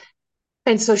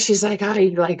 And so she's like,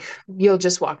 I like, you'll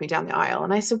just walk me down the aisle.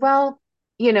 And I said, well,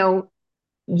 you know,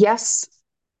 yes,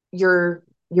 your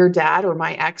dad or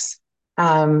my ex,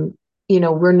 um,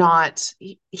 we're not,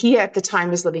 he at the time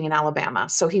was living in Alabama.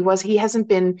 So he hasn't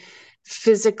been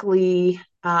physically,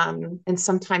 and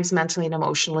sometimes mentally and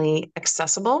emotionally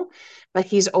accessible, but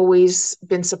he's always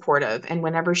been supportive. And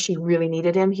whenever she really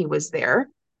needed him, he was there,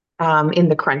 in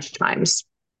the crunch times.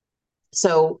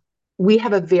 So we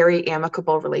have a very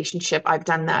amicable relationship. I've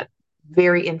done that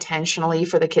very intentionally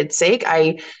for the kids' sake.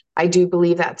 I do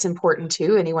believe that's important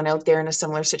too. Anyone out there in a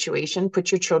similar situation,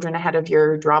 put your children ahead of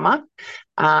your drama.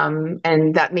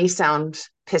 And that may sound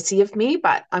pissy of me,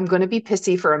 but I'm going to be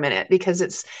pissy for a minute because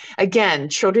it's, again,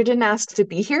 children didn't ask to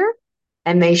be here,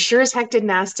 and they sure as heck didn't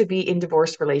ask to be in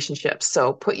divorced relationships.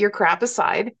 So put your crap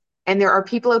aside. And there are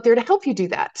people out there to help you do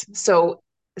that. So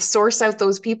source out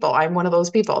those people. I'm one of those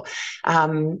people.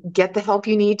 Get the help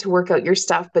you need to work out your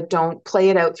stuff, but don't play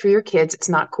it out through your kids. It's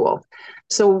not cool.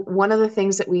 So one of the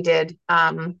things that we did,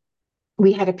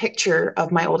 we had a picture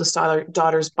of my oldest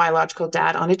daughter's biological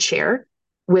dad on a chair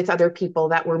with other people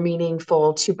that were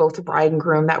meaningful to both the bride and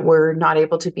groom that were not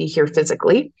able to be here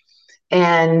physically.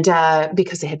 And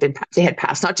because they had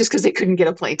passed, not just because they couldn't get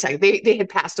a plane ticket, they had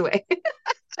passed away.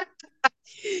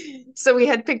 So we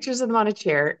had pictures of them on a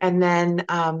chair, and then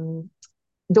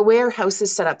the way our house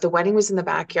is set up, the wedding was in the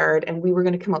backyard, and we were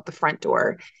going to come out the front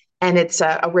door, and it's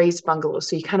a raised bungalow,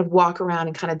 so you kind of walk around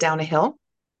and kind of down a hill.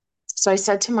 So I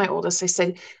said to my oldest, I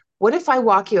said, what if I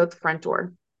walk you out the front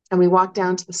door and we walk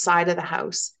down to the side of the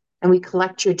house and we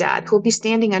collect your dad, who'll be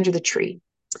standing under the tree?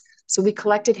 So we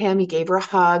collected him. He gave her a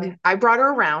hug. I brought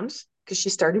her around because she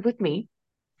started with me.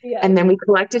 Yes. And then we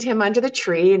collected him under the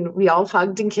tree and we all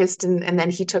hugged and kissed. And then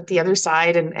he took the other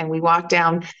side, and we walked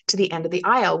down to the end of the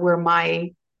aisle where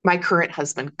my current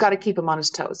husband, got to keep him on his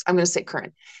toes. I'm going to say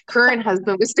current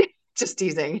husband was just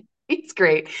teasing. He's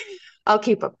great. I'll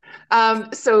keep him.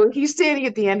 So he's standing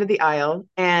at the end of the aisle,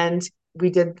 and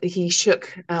he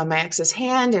shook my ex's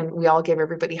hand, and we all gave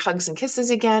everybody hugs and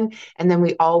kisses again. And then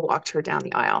we all walked her down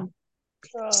the aisle.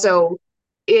 Oh, So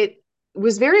it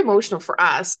was very emotional for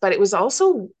us, but it was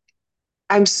also,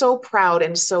 I'm so proud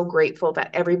and so grateful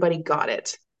that everybody got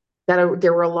it.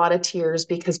 There were a lot of tears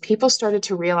because people started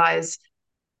to realize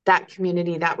that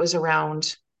community that was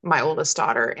around my oldest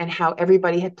daughter and how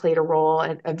everybody had played a role,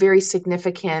 a very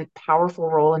significant, powerful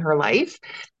role in her life.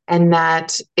 And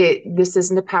that this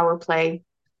isn't a power play.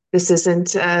 This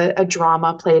isn't a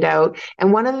drama played out.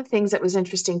 And one of the things that was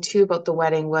interesting too about the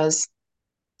wedding was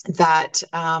that,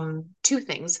 two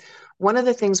things. One of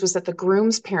the things was that the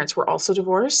groom's parents were also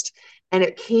divorced, and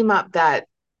it came up that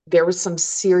there was some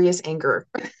serious anger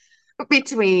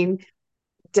between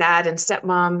dad and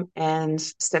stepmom and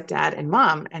stepdad and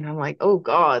mom. And I'm like, oh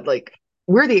God, like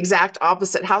we're the exact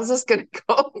opposite. How's this going to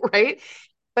go? Right.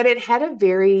 But it had a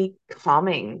very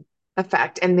calming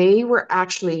effect. And they were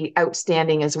actually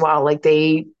outstanding as well. Like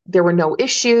there were no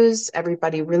issues.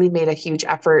 Everybody really made a huge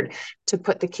effort to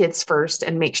put the kids first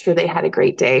and make sure they had a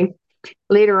great day.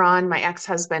 Later on, my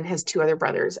ex-husband has two other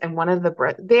brothers, and one of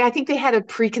I think they had a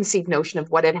preconceived notion of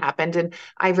what had happened. And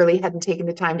I really hadn't taken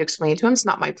the time to explain to him. It's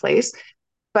not my place.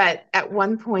 But at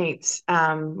one point,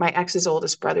 my ex's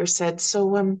oldest brother said,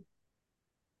 so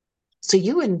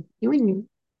you and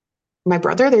my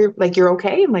brother, they're like, you're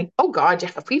okay? I'm like, oh God, yeah,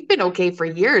 we've been okay for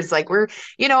years. Like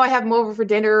I have them over for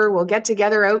dinner. We'll get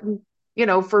together out and,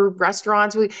 for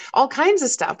restaurants, all kinds of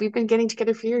stuff. We've been getting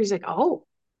together for years. He's like, oh,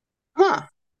 huh,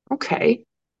 okay.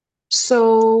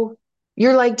 So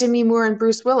you're like Demi Moore and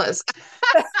Bruce Willis.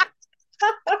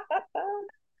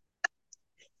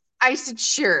 I said,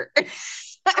 sure.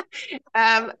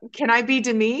 Can I be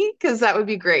Demi? Because that would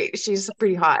be great. She's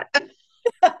pretty hot.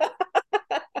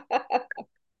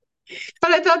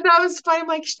 But I thought that was fine. I'm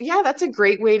like, yeah, that's a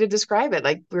great way to describe it.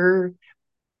 Like we're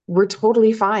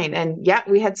totally fine. And yeah,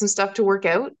 we had some stuff to work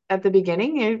out at the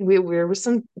beginning, and there were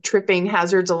some tripping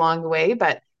hazards along the way,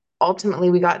 but ultimately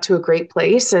we got to a great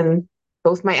place. And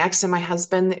both my ex and my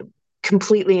husband,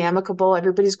 completely amicable.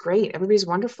 Everybody's great. Everybody's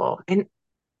wonderful. And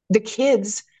the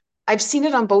kids, I've seen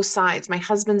it on both sides. My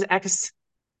husband's ex,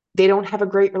 they don't have a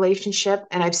great relationship,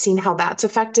 and I've seen how that's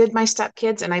affected my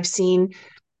stepkids, and I've seen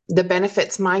the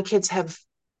benefits my kids have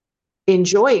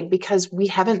enjoyed because we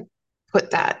haven't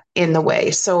put that in the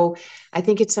way. So I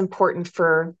think it's important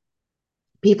for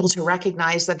people to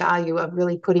recognize the value of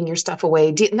really putting your stuff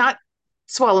away, not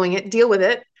swallowing it, deal with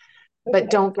it, but okay.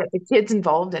 don't get the kids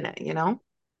involved in it, you know?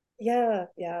 Yeah,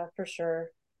 yeah, for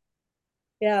sure.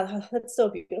 Yeah, that's so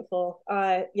beautiful.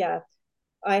 Yeah,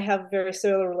 I have a very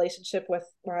similar relationship with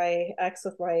my ex,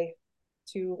 with my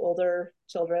two older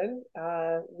children.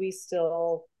 We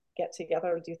still get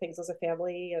together and do things as a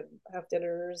family and have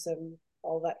dinners and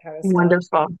all that kind of stuff.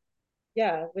 Wonderful.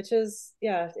 Yeah, which is,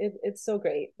 yeah, it's so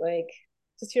great. Like,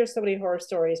 just hear so many horror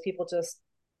stories, people just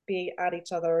being at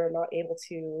each other and not able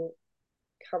to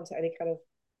come to any kind of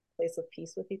place of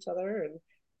peace with each other. And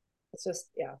it's just,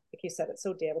 yeah, like you said, it's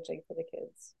so damaging for the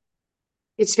kids.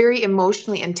 It's very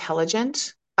emotionally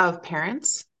intelligent of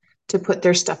parents to put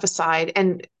their stuff aside.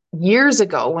 And years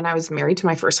ago, when I was married to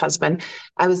my first husband,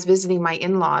 I was visiting my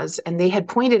in-laws and they had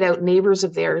pointed out neighbors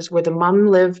of theirs where the mom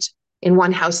lived in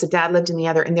one house, the dad lived in the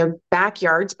other, and their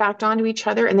backyards backed onto each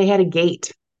other and they had a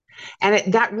gate.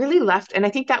 And that really left, and I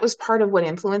think that was part of what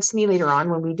influenced me later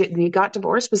on when we got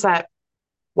divorced was that,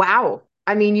 wow.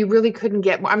 I mean, you really couldn't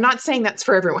get, I'm not saying that's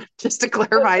for everyone, just to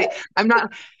clarify. Okay. I'm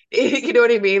not, you know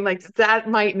what I mean? Like that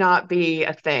might not be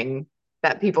a thing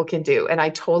that people can do. And I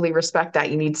totally respect that.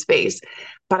 You need space.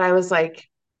 But I was like,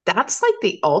 that's like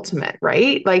the ultimate,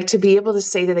 right? Like to be able to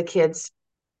say to the kids,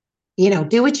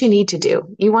 do what you need to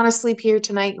do. You want to sleep here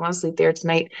tonight, you want to sleep there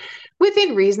tonight,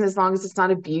 within reason, as long as it's not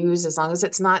abused, as long as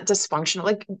it's not dysfunctional.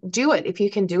 Like, do it. If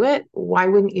you can do it, why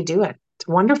wouldn't you do it? It's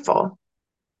wonderful.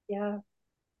 Yeah,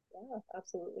 yeah,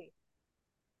 absolutely.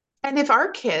 And if our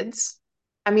kids,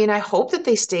 I mean, I hope that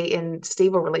they stay in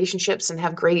stable relationships and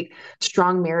have great,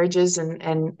 strong marriages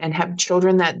and have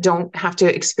children that don't have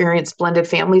to experience blended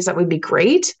families. That would be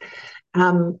great.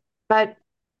 But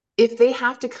if they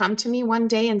have to come to me one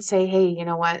day and say, hey, you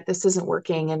know what, this isn't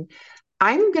working, and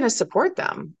I'm going to support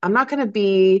them. I'm not going to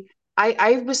be.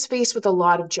 I was faced with a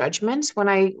lot of judgment when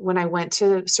I went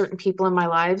to certain people in my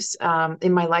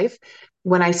life,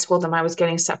 when I told them I was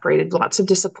getting separated. Lots of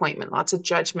disappointment, lots of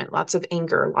judgment, lots of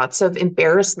anger, lots of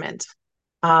embarrassment.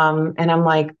 And I'm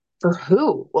like, for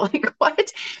who? Like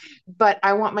what? But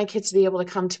I want my kids to be able to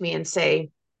come to me and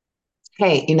say,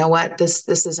 hey, you know what? This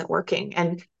isn't working.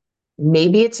 And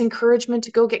maybe it's encouragement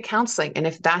to go get counseling. And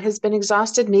if that has been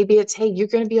exhausted, maybe it's, hey, you're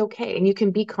going to be okay. And you can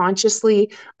be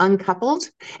consciously uncoupled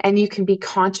and you can be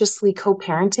consciously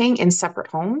co-parenting in separate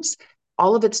homes.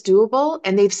 All of it's doable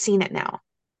and they've seen it now.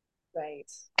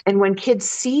 Right. And when kids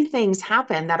see things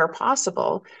happen that are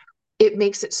possible, it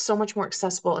makes it so much more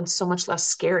accessible and so much less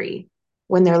scary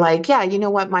when they're like, yeah, you know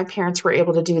what? My parents were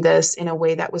able to do this in a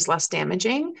way that was less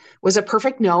damaging. Was it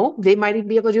perfect? No, they might even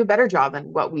be able to do a better job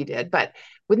than what we did. But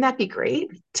wouldn't that be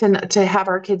great to have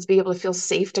our kids be able to feel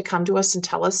safe to come to us and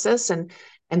tell us this and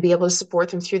be able to support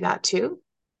them through that too?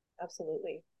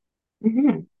 Absolutely.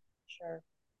 Mm-hmm. Sure.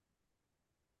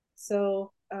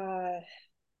 So,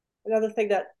 another thing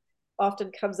that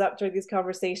often comes up during these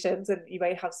conversations, and you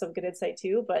might have some good insight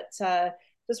too, but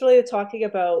just really talking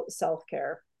about self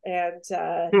care. And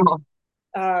Oh,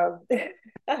 um,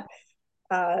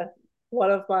 uh,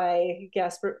 one of my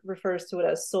guests refers to it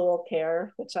as soul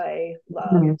care, which I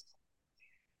mhm. loved.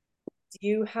 Do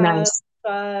you have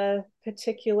Nice.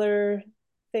 particular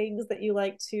things that you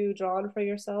like to draw on for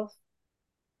yourself?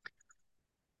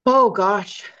 Oh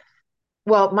gosh.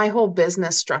 Well, my whole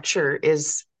business structure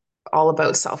is all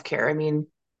about self-care. I mean,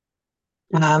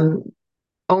 um,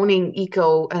 owning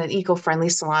an eco-friendly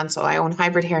salon. So I own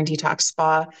Hybrid Hair and Detox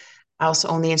Spa. I also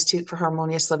own the Institute for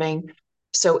Harmonious Living.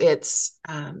 So it's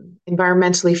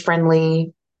environmentally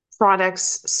friendly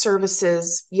products,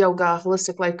 services, yoga,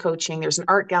 holistic life coaching. There's an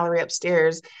art gallery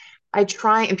upstairs. I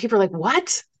try, and people are like,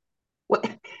 "What? What?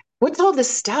 What's all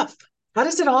this stuff? How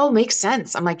does it all make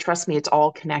sense?" I'm like, "Trust me, it's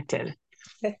all connected."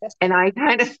 And I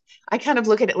kind of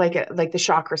look at it like the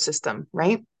chakra system,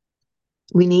 right?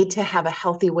 We need to have a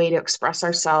healthy way to express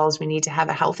ourselves. We need to have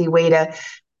a healthy way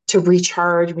to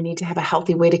recharge. We need to have a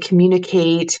healthy way to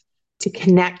communicate, to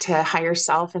connect to higher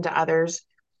self and to others.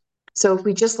 So if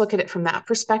we just look at it from that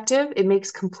perspective, it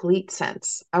makes complete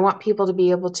sense. I want people to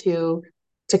be able to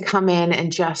come in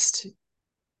and just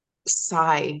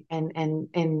sigh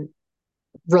and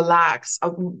relax.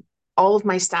 All of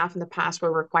my staff in the past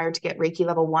were required to get Reiki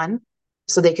level 1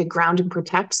 so they could ground and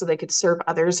protect, so they could serve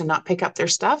others and not pick up their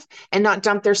stuff and not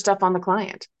dump their stuff on the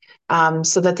client,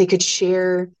 so that they could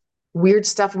share weird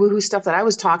stuff, woohoo stuff that I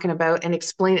was talking about and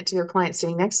explain it to their client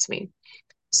sitting next to me.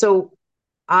 So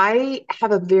I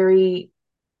have a very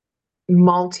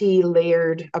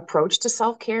multi-layered approach to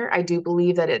self-care. I do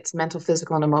believe that it's mental,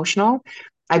 physical, and emotional.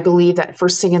 I believe that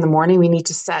first thing in the morning, we need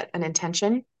to set an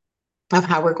intention of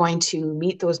how we're going to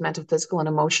meet those mental, physical, and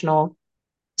emotional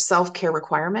self care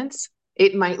requirements.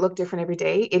 It might look different every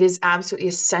day. It is absolutely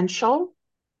essential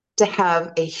to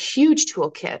have a huge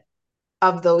toolkit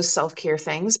of those self-care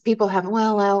things. People have,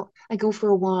 well, I go for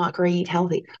a walk or I eat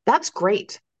healthy. That's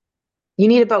great. You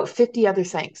need about 50 other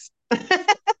things. And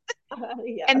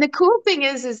Yeah. the cool thing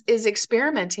is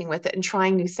experimenting with it and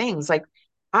trying new things. Like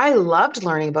I loved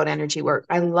learning about energy work.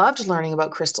 I loved learning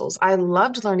about crystals. I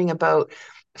loved learning about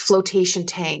flotation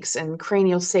tanks and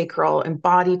cranial sacral and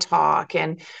body talk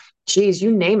and geez,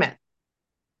 you name it.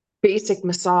 Basic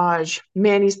massage,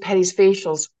 manis, pedis,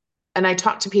 facials. And I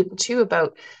talk to people too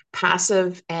about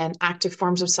passive and active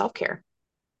forms of self-care.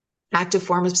 Active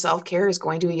form of self-care is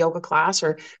going to a yoga class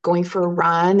or going for a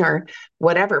run or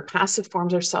whatever. Passive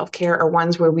forms of self-care are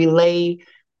ones where we lay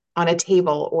on a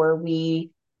table or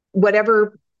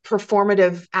whatever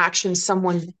performative action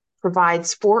someone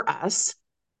provides for us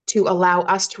to allow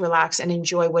us to relax and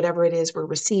enjoy whatever it is we're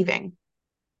receiving.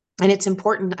 And it's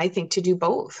important, I think, to do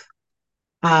both.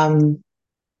 Um,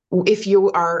 if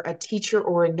you are a teacher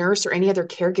or a nurse or any other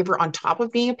caregiver on top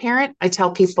of being a parent, I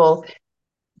tell people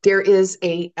there is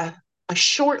a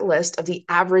short list of the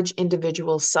average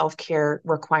individual self-care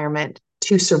requirement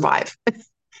to survive.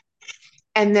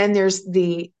 And then there's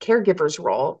the caregiver's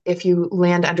role. If you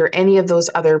land under any of those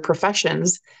other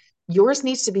professions, yours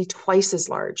needs to be twice as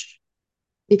large.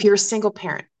 If you're a single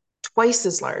parent, twice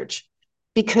as large,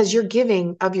 because you're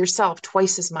giving of yourself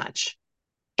twice as much.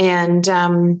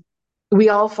 And we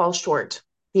all fall short.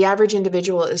 The average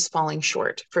individual is falling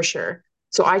short for sure.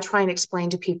 So I try and explain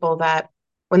to people that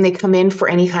when they come in for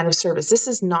any kind of service, this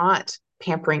is not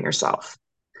pampering yourself.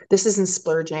 This isn't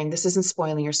splurging. This isn't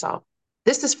spoiling yourself.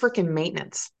 This is freaking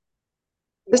maintenance.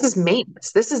 This is Yes.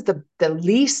 maintenance. This is the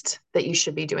least that you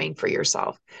should be doing for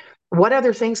yourself. What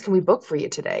other things can we book for you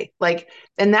today? Like,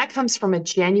 and that comes from a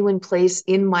genuine place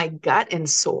in my gut and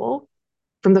soul,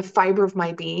 from the fiber of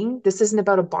my being. This isn't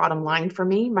about a bottom line for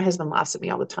me. My husband laughs at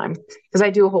me all the time because I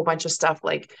do a whole bunch of stuff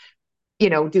like,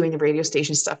 doing the radio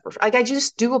station stuff for like I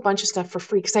just do a bunch of stuff for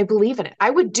free because I believe in it. I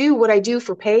would do what I do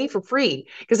for pay for free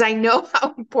because I know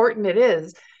how important it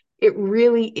is. It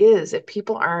really is. If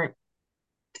people aren't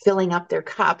filling up their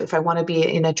cup, if I want to be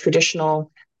in a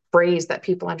traditional phrase that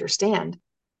people understand,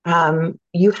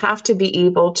 you have to be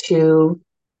able to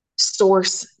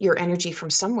source your energy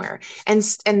from somewhere and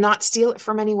not steal it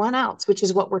from anyone else, which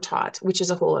is what we're taught, which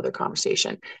is a whole other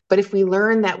conversation. But if we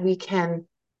learn that we can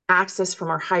access from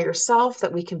our higher self,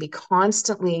 that we can be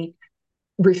constantly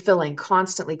refilling,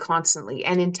 constantly,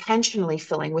 and intentionally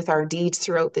filling with our deeds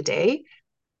throughout the day,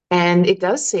 and it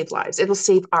does save lives. It'll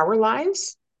save our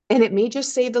lives, and it may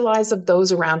just save the lives of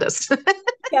those around us.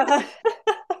 Yeah.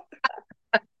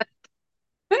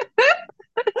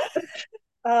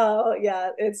 Oh,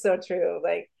 yeah, it's so true.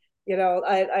 Like,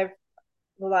 I've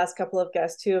the last couple of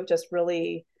guests too have just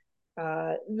really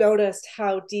noticed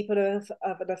how deep of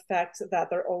an effect that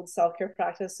their own self-care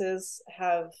practices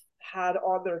have had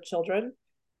on their children.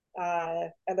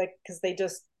 And like, because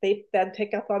they then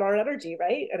pick up on our energy,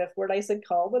 right? And if we're nice and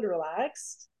calm and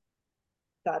relaxed,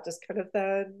 that just kind of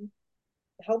then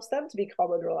helps them to be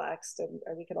calm and relaxed, and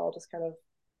we can all just kind of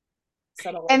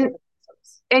settle in and with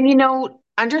ourselves. and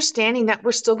understanding that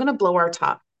we're still going to blow our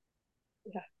top.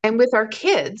 Yeah, And with our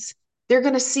kids, they're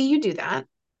going to see you do that,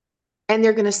 and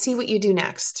they're going to see what you do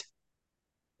next,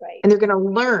 right, and they're going to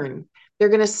learn. They're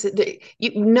going to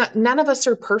none of us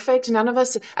are perfect. None of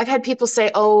us. I've had people say,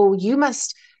 "Oh, you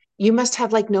must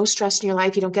have like no stress in your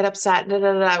life. You don't get upset." Da,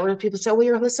 da, da, da. Or people say, "Oh, well,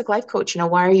 you're a holistic life coach.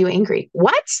 Why are you angry?"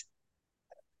 What?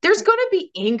 There's going to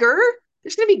be anger.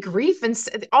 There's going to be grief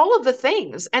and all of the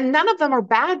things. And none of them are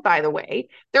bad, by the way.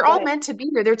 They're all right, meant to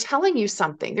be there. They're telling you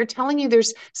something. They're telling you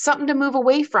there's something to move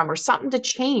away from or something to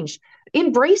change.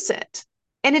 Embrace it.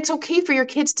 And it's okay for your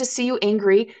kids to see you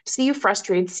angry, see you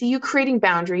frustrated, see you creating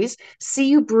boundaries, see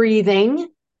you breathing,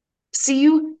 see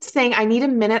you saying, I need a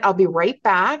minute, I'll be right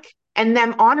back. And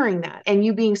them honoring that and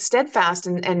you being steadfast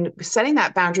and setting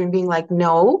that boundary and being like,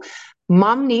 no,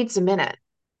 mom needs a minute.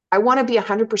 I want to be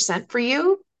 100% for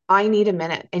you. I need a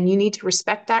minute and you need to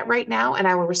respect that right now. And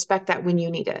I will respect that when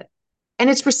you need it. And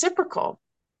it's reciprocal,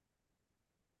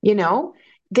 you know,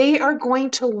 they are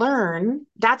going to learn.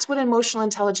 That's what emotional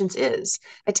intelligence is.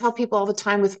 I tell people all the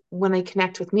time when they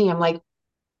connect with me, I'm like,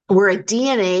 we're a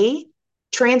DNA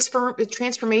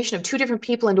transformation of two different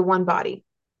people into one body.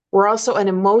 We're also an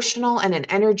emotional and an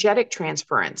energetic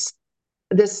transference.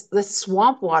 This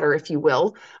swamp water, if you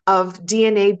will, of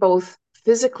DNA, both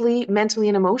physically, mentally,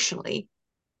 and emotionally.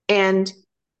 And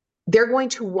they're going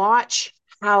to watch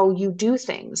how you do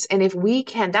things. And if we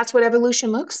can, that's what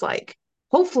evolution looks like.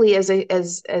 Hopefully,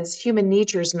 as human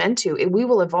nature is meant to, we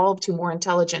will evolve to more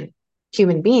intelligent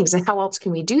human beings. And how else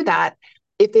can we do that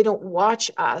if they don't watch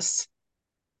us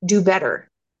do better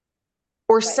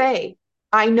or right, say,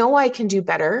 I know I can do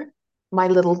better. my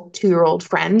little 2-year-old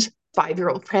friend,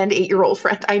 5-year-old friend, 8-year-old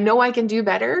friend. I know I can do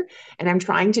better and I'm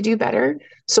trying to do better.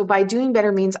 So by doing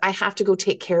better means I have to go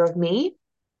take care of me.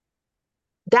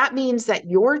 That means that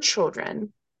your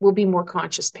children will be more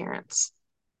conscious parents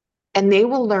and they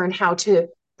will learn how to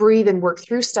breathe and work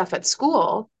through stuff at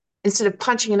school instead of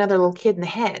punching another little kid in the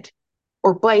head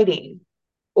or biting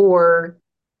or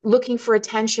looking for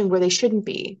attention where they shouldn't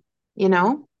be, you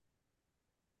know?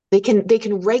 They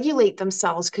can regulate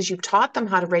themselves because you've taught them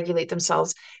how to regulate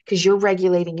themselves because you're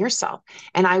regulating yourself.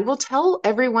 And I will tell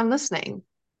everyone listening,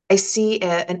 I see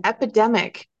an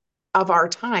epidemic of our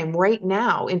time right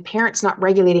now in parents not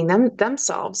regulating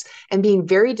themselves and being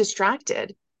very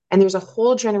distracted. And there's a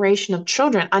whole generation of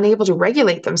children unable to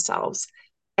regulate themselves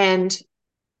and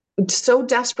so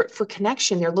desperate for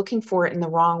connection, they're looking for it in the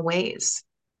wrong ways.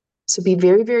 So be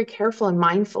very, very careful and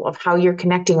mindful of how you're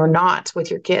connecting or not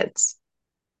with your kids.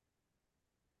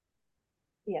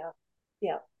 Yeah.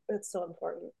 Yeah. It's so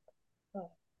important.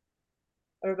 Oh,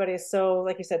 everybody is so,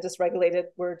 like you said, dysregulated.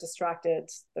 We're distracted.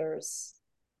 There's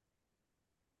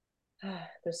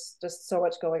just so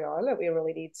much going on that we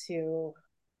really need to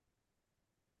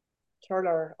turn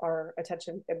our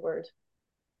attention inward,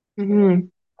 you know, Mm-hmm.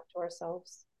 back to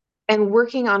ourselves. And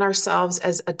working on ourselves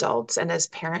as adults and as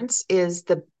parents is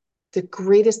the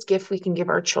greatest gift we can give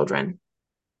our children.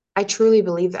 I truly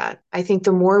believe that. I think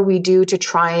the more we do to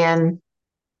try and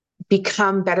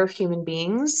become better human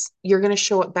beings, you're going to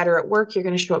show up better at work. You're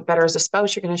going to show up better as a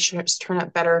spouse. You're going to turn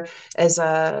up better as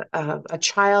a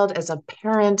child, as a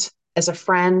parent, as a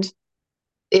friend.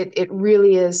 It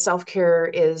really is self-care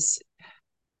is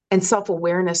and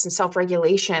self-awareness and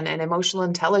self-regulation and emotional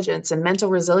intelligence and mental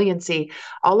resiliency,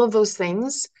 all of those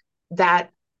things that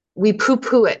we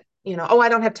poo-poo it, oh, I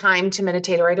don't have time to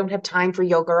meditate, or I don't have time for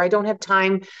yoga, or I don't have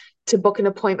time to book an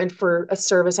appointment for a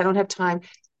service. I don't have time.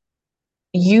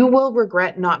 You will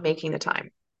regret not making the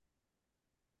time.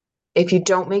 If you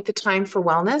don't make the time for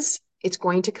wellness, it's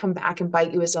going to come back and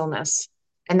bite you as illness.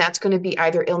 And that's going to be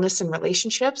either illness in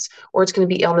relationships, or it's going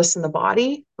to be illness in the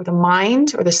body or the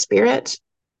mind or the spirit.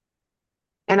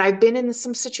 And I've been in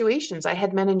some situations. I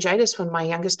had meningitis when my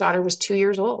youngest daughter was 2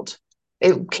 years old.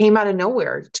 It came out of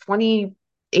nowhere.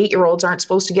 28-year-olds aren't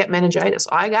supposed to get meningitis.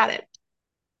 I got it Oh,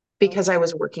 because I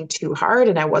was working too hard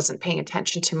and I wasn't paying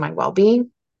attention to my well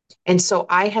being. And so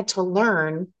I had to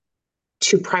learn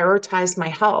to prioritize my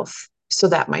health so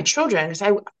that my children,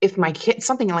 if my kid,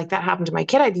 something like that happened to my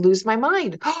kid, I'd lose my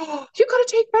mind. Oh, you got to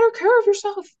take better care of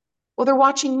yourself. Well, they're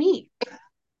watching me.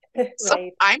 So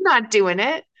right. I'm not doing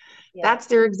it. Yeah, That's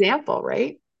their example,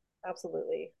 right?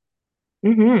 absolutely.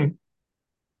 Mm-hmm.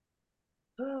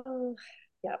 Oh,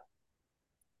 yeah.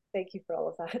 Thank you for all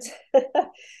of that.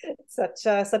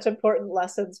 Such important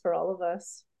lessons for all of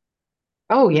us.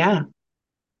 Oh, yeah,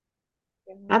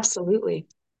 Yeah. absolutely.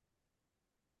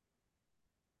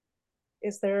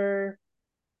 Is there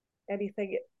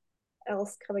anything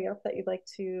else coming up that you'd like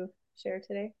to share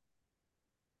today?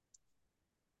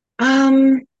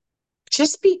 Um,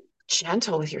 just be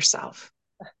gentle with yourself,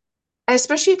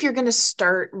 especially if you're going to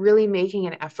start really making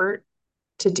an effort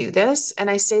to do this. And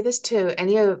I say this to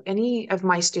any of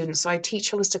my students. So I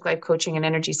teach holistic life coaching and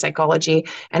energy psychology,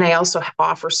 and I also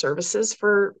offer services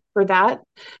for that.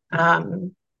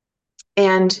 Um,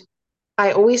 and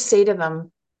I always say to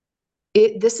them,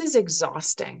 this is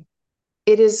exhausting.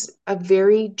 It is a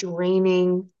very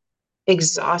draining,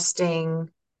 exhausting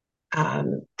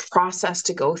process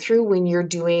to go through when you're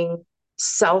doing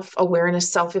self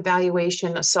awareness, self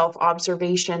evaluation, self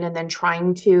observation, and then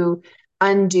trying to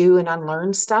undo and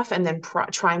unlearn stuff and then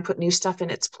try and put new stuff in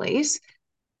its place.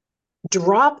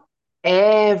 Drop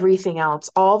everything else,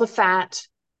 all the fat,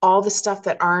 all the stuff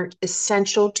that aren't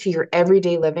essential to your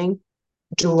everyday living.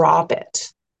 Drop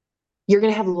it. You're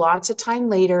going to have lots of time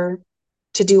later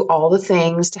to do all the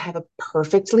things, to have a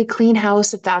perfectly clean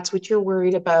house if that's what you're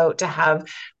worried about, to have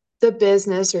the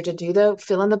business or to do the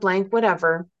fill in the blank,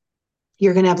 whatever.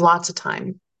 You're going to have lots of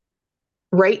time.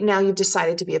 Right now, you've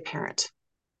decided to be a parent.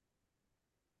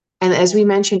 And as we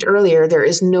mentioned earlier, there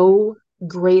is no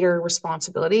greater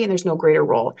responsibility and there's no greater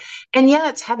role. And yeah,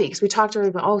 it's heavy because we talked earlier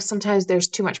about, oh, sometimes there's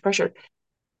too much pressure.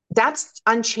 That's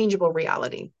unchangeable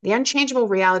reality. The unchangeable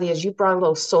reality is you brought a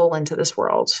little soul into this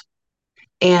world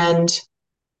and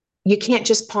you can't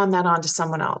just pawn that on to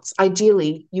someone else.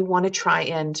 Ideally, you want to try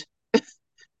and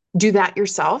do that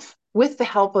yourself with the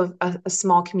help of a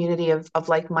small community of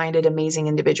like-minded, amazing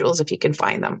individuals, if you can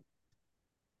find them.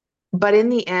 But in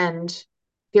the end,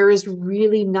 there is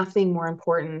really nothing more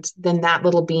important than that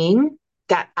little being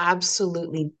that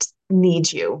absolutely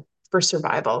needs you for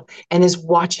survival and is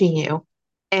watching you.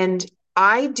 And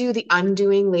I do the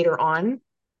undoing later on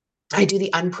I do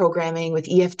the unprogramming with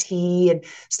EFT and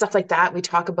stuff like that. We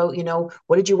talk about,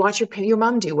 what did you watch your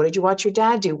mom do? What did you watch your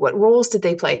dad do? What roles did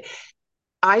they play?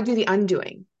 I do the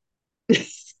undoing.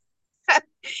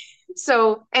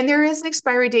 So, and there is an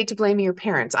expiry date to blaming your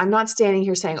parents. I'm not standing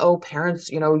here saying, oh, parents,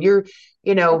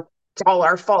 it's all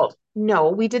our fault. No,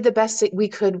 we did the best that we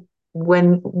could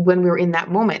when we were in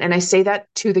that moment. And I say that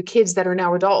to the kids that are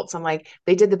now adults. I'm like,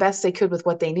 they did the best they could with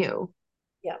what they knew.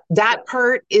 Yeah. Yeah. That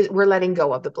part is we're letting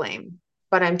go of the blame.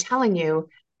 But I'm telling you,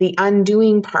 the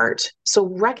undoing part. So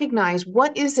recognize,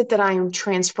 what is it that I am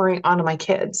transferring onto my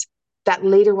kids that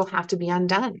later will have to be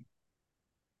undone?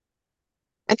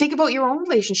 And think about your own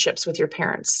relationships with your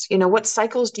parents. What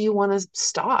cycles do you want to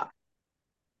stop?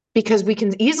 Because we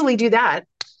can easily do that.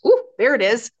 Ooh, there it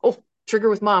is. Oh, trigger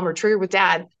with mom or trigger with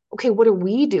dad. Okay, what are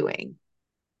we doing?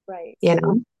 Right. You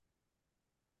know?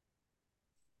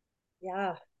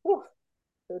 Yeah. Whew.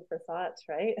 Food for thought,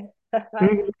 right?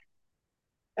 Mhm.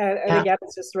 And Yeah. again,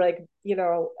 it's just like,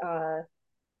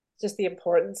 just the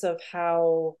importance of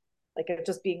how, like,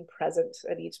 just being present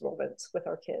at each moment with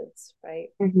our kids, right?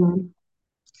 Mhm.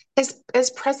 As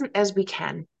present as we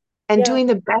can and Yeah. doing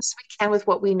the best we can with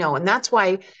what we know. And that's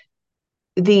why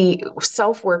the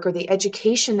self work or the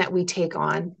education that we take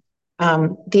on,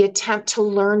 the attempt to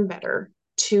learn better,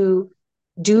 to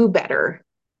do better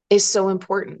is so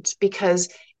important because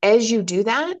as you do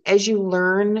that, as you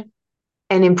learn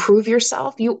and improve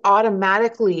yourself, you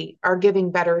automatically are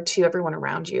giving better to everyone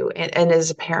around you and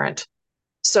as a parent.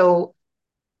 So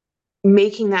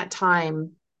making that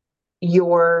time,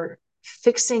 you're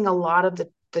fixing a lot of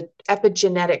the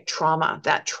epigenetic trauma,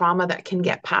 that trauma that can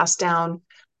get passed down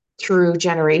through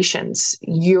generations.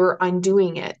 You're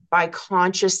undoing it by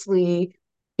consciously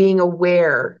being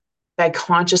aware, by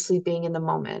consciously being in the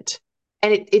moment.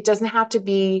 And it doesn't have to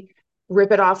be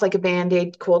rip it off like a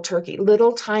band-aid cold turkey.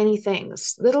 Little tiny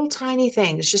things, little tiny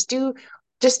things.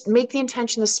 Just make the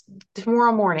intention this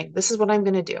tomorrow morning. This is what I'm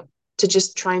going to do to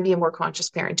just try and be a more conscious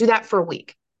parent. Do that for a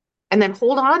week. And then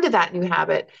hold on to that new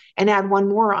habit and add one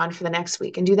more on for the next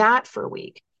week and do that for a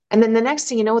week. And then the next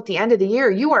thing you know, at the end of the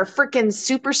year, you are a freaking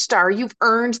superstar. You've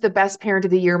earned the best parent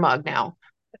of the year mug now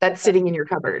that's sitting in your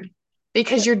cupboard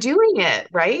because you're doing it,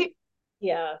 right?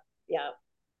 Yeah. Yeah.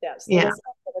 Yeah. Just little Yeah.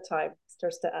 stuff at a time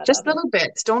starts to add Just up. little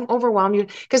bits. Don't overwhelm you.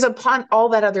 Because upon all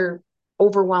that other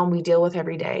overwhelm we deal with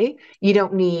every day, you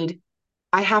don't need,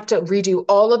 I have to redo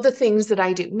all of the things that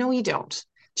I do. No, you don't.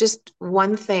 Just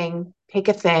one thing, pick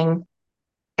a thing,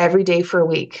 every day for a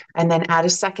week and then add a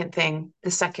second thing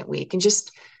the second week and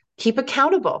just keep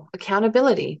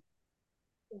accountability.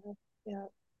 Yeah. Yeah.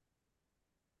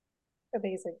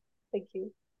 Amazing. Thank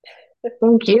you.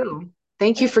 Thank you.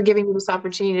 Thank you for giving me this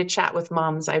opportunity to chat with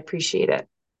moms. I appreciate it.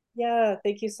 Yeah,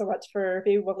 thank you so much for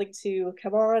being willing to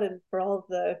come on and for all of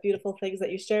the beautiful things that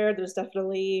you shared. There's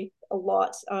definitely a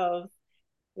lot of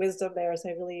wisdom there, so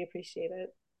I really appreciate it.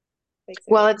 Thanks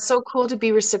Well, again. it's so cool to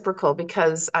be reciprocal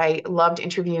because I loved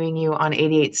interviewing you on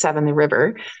 88.7 The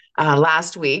River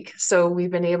last week. So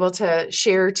we've been able to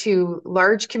share to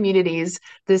large communities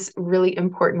this really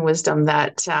important wisdom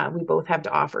that we both have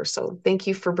to offer. So thank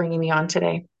you for bringing me on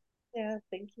today. Yeah,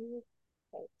 thank you.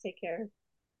 Okay, take care.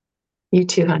 You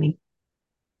too, honey.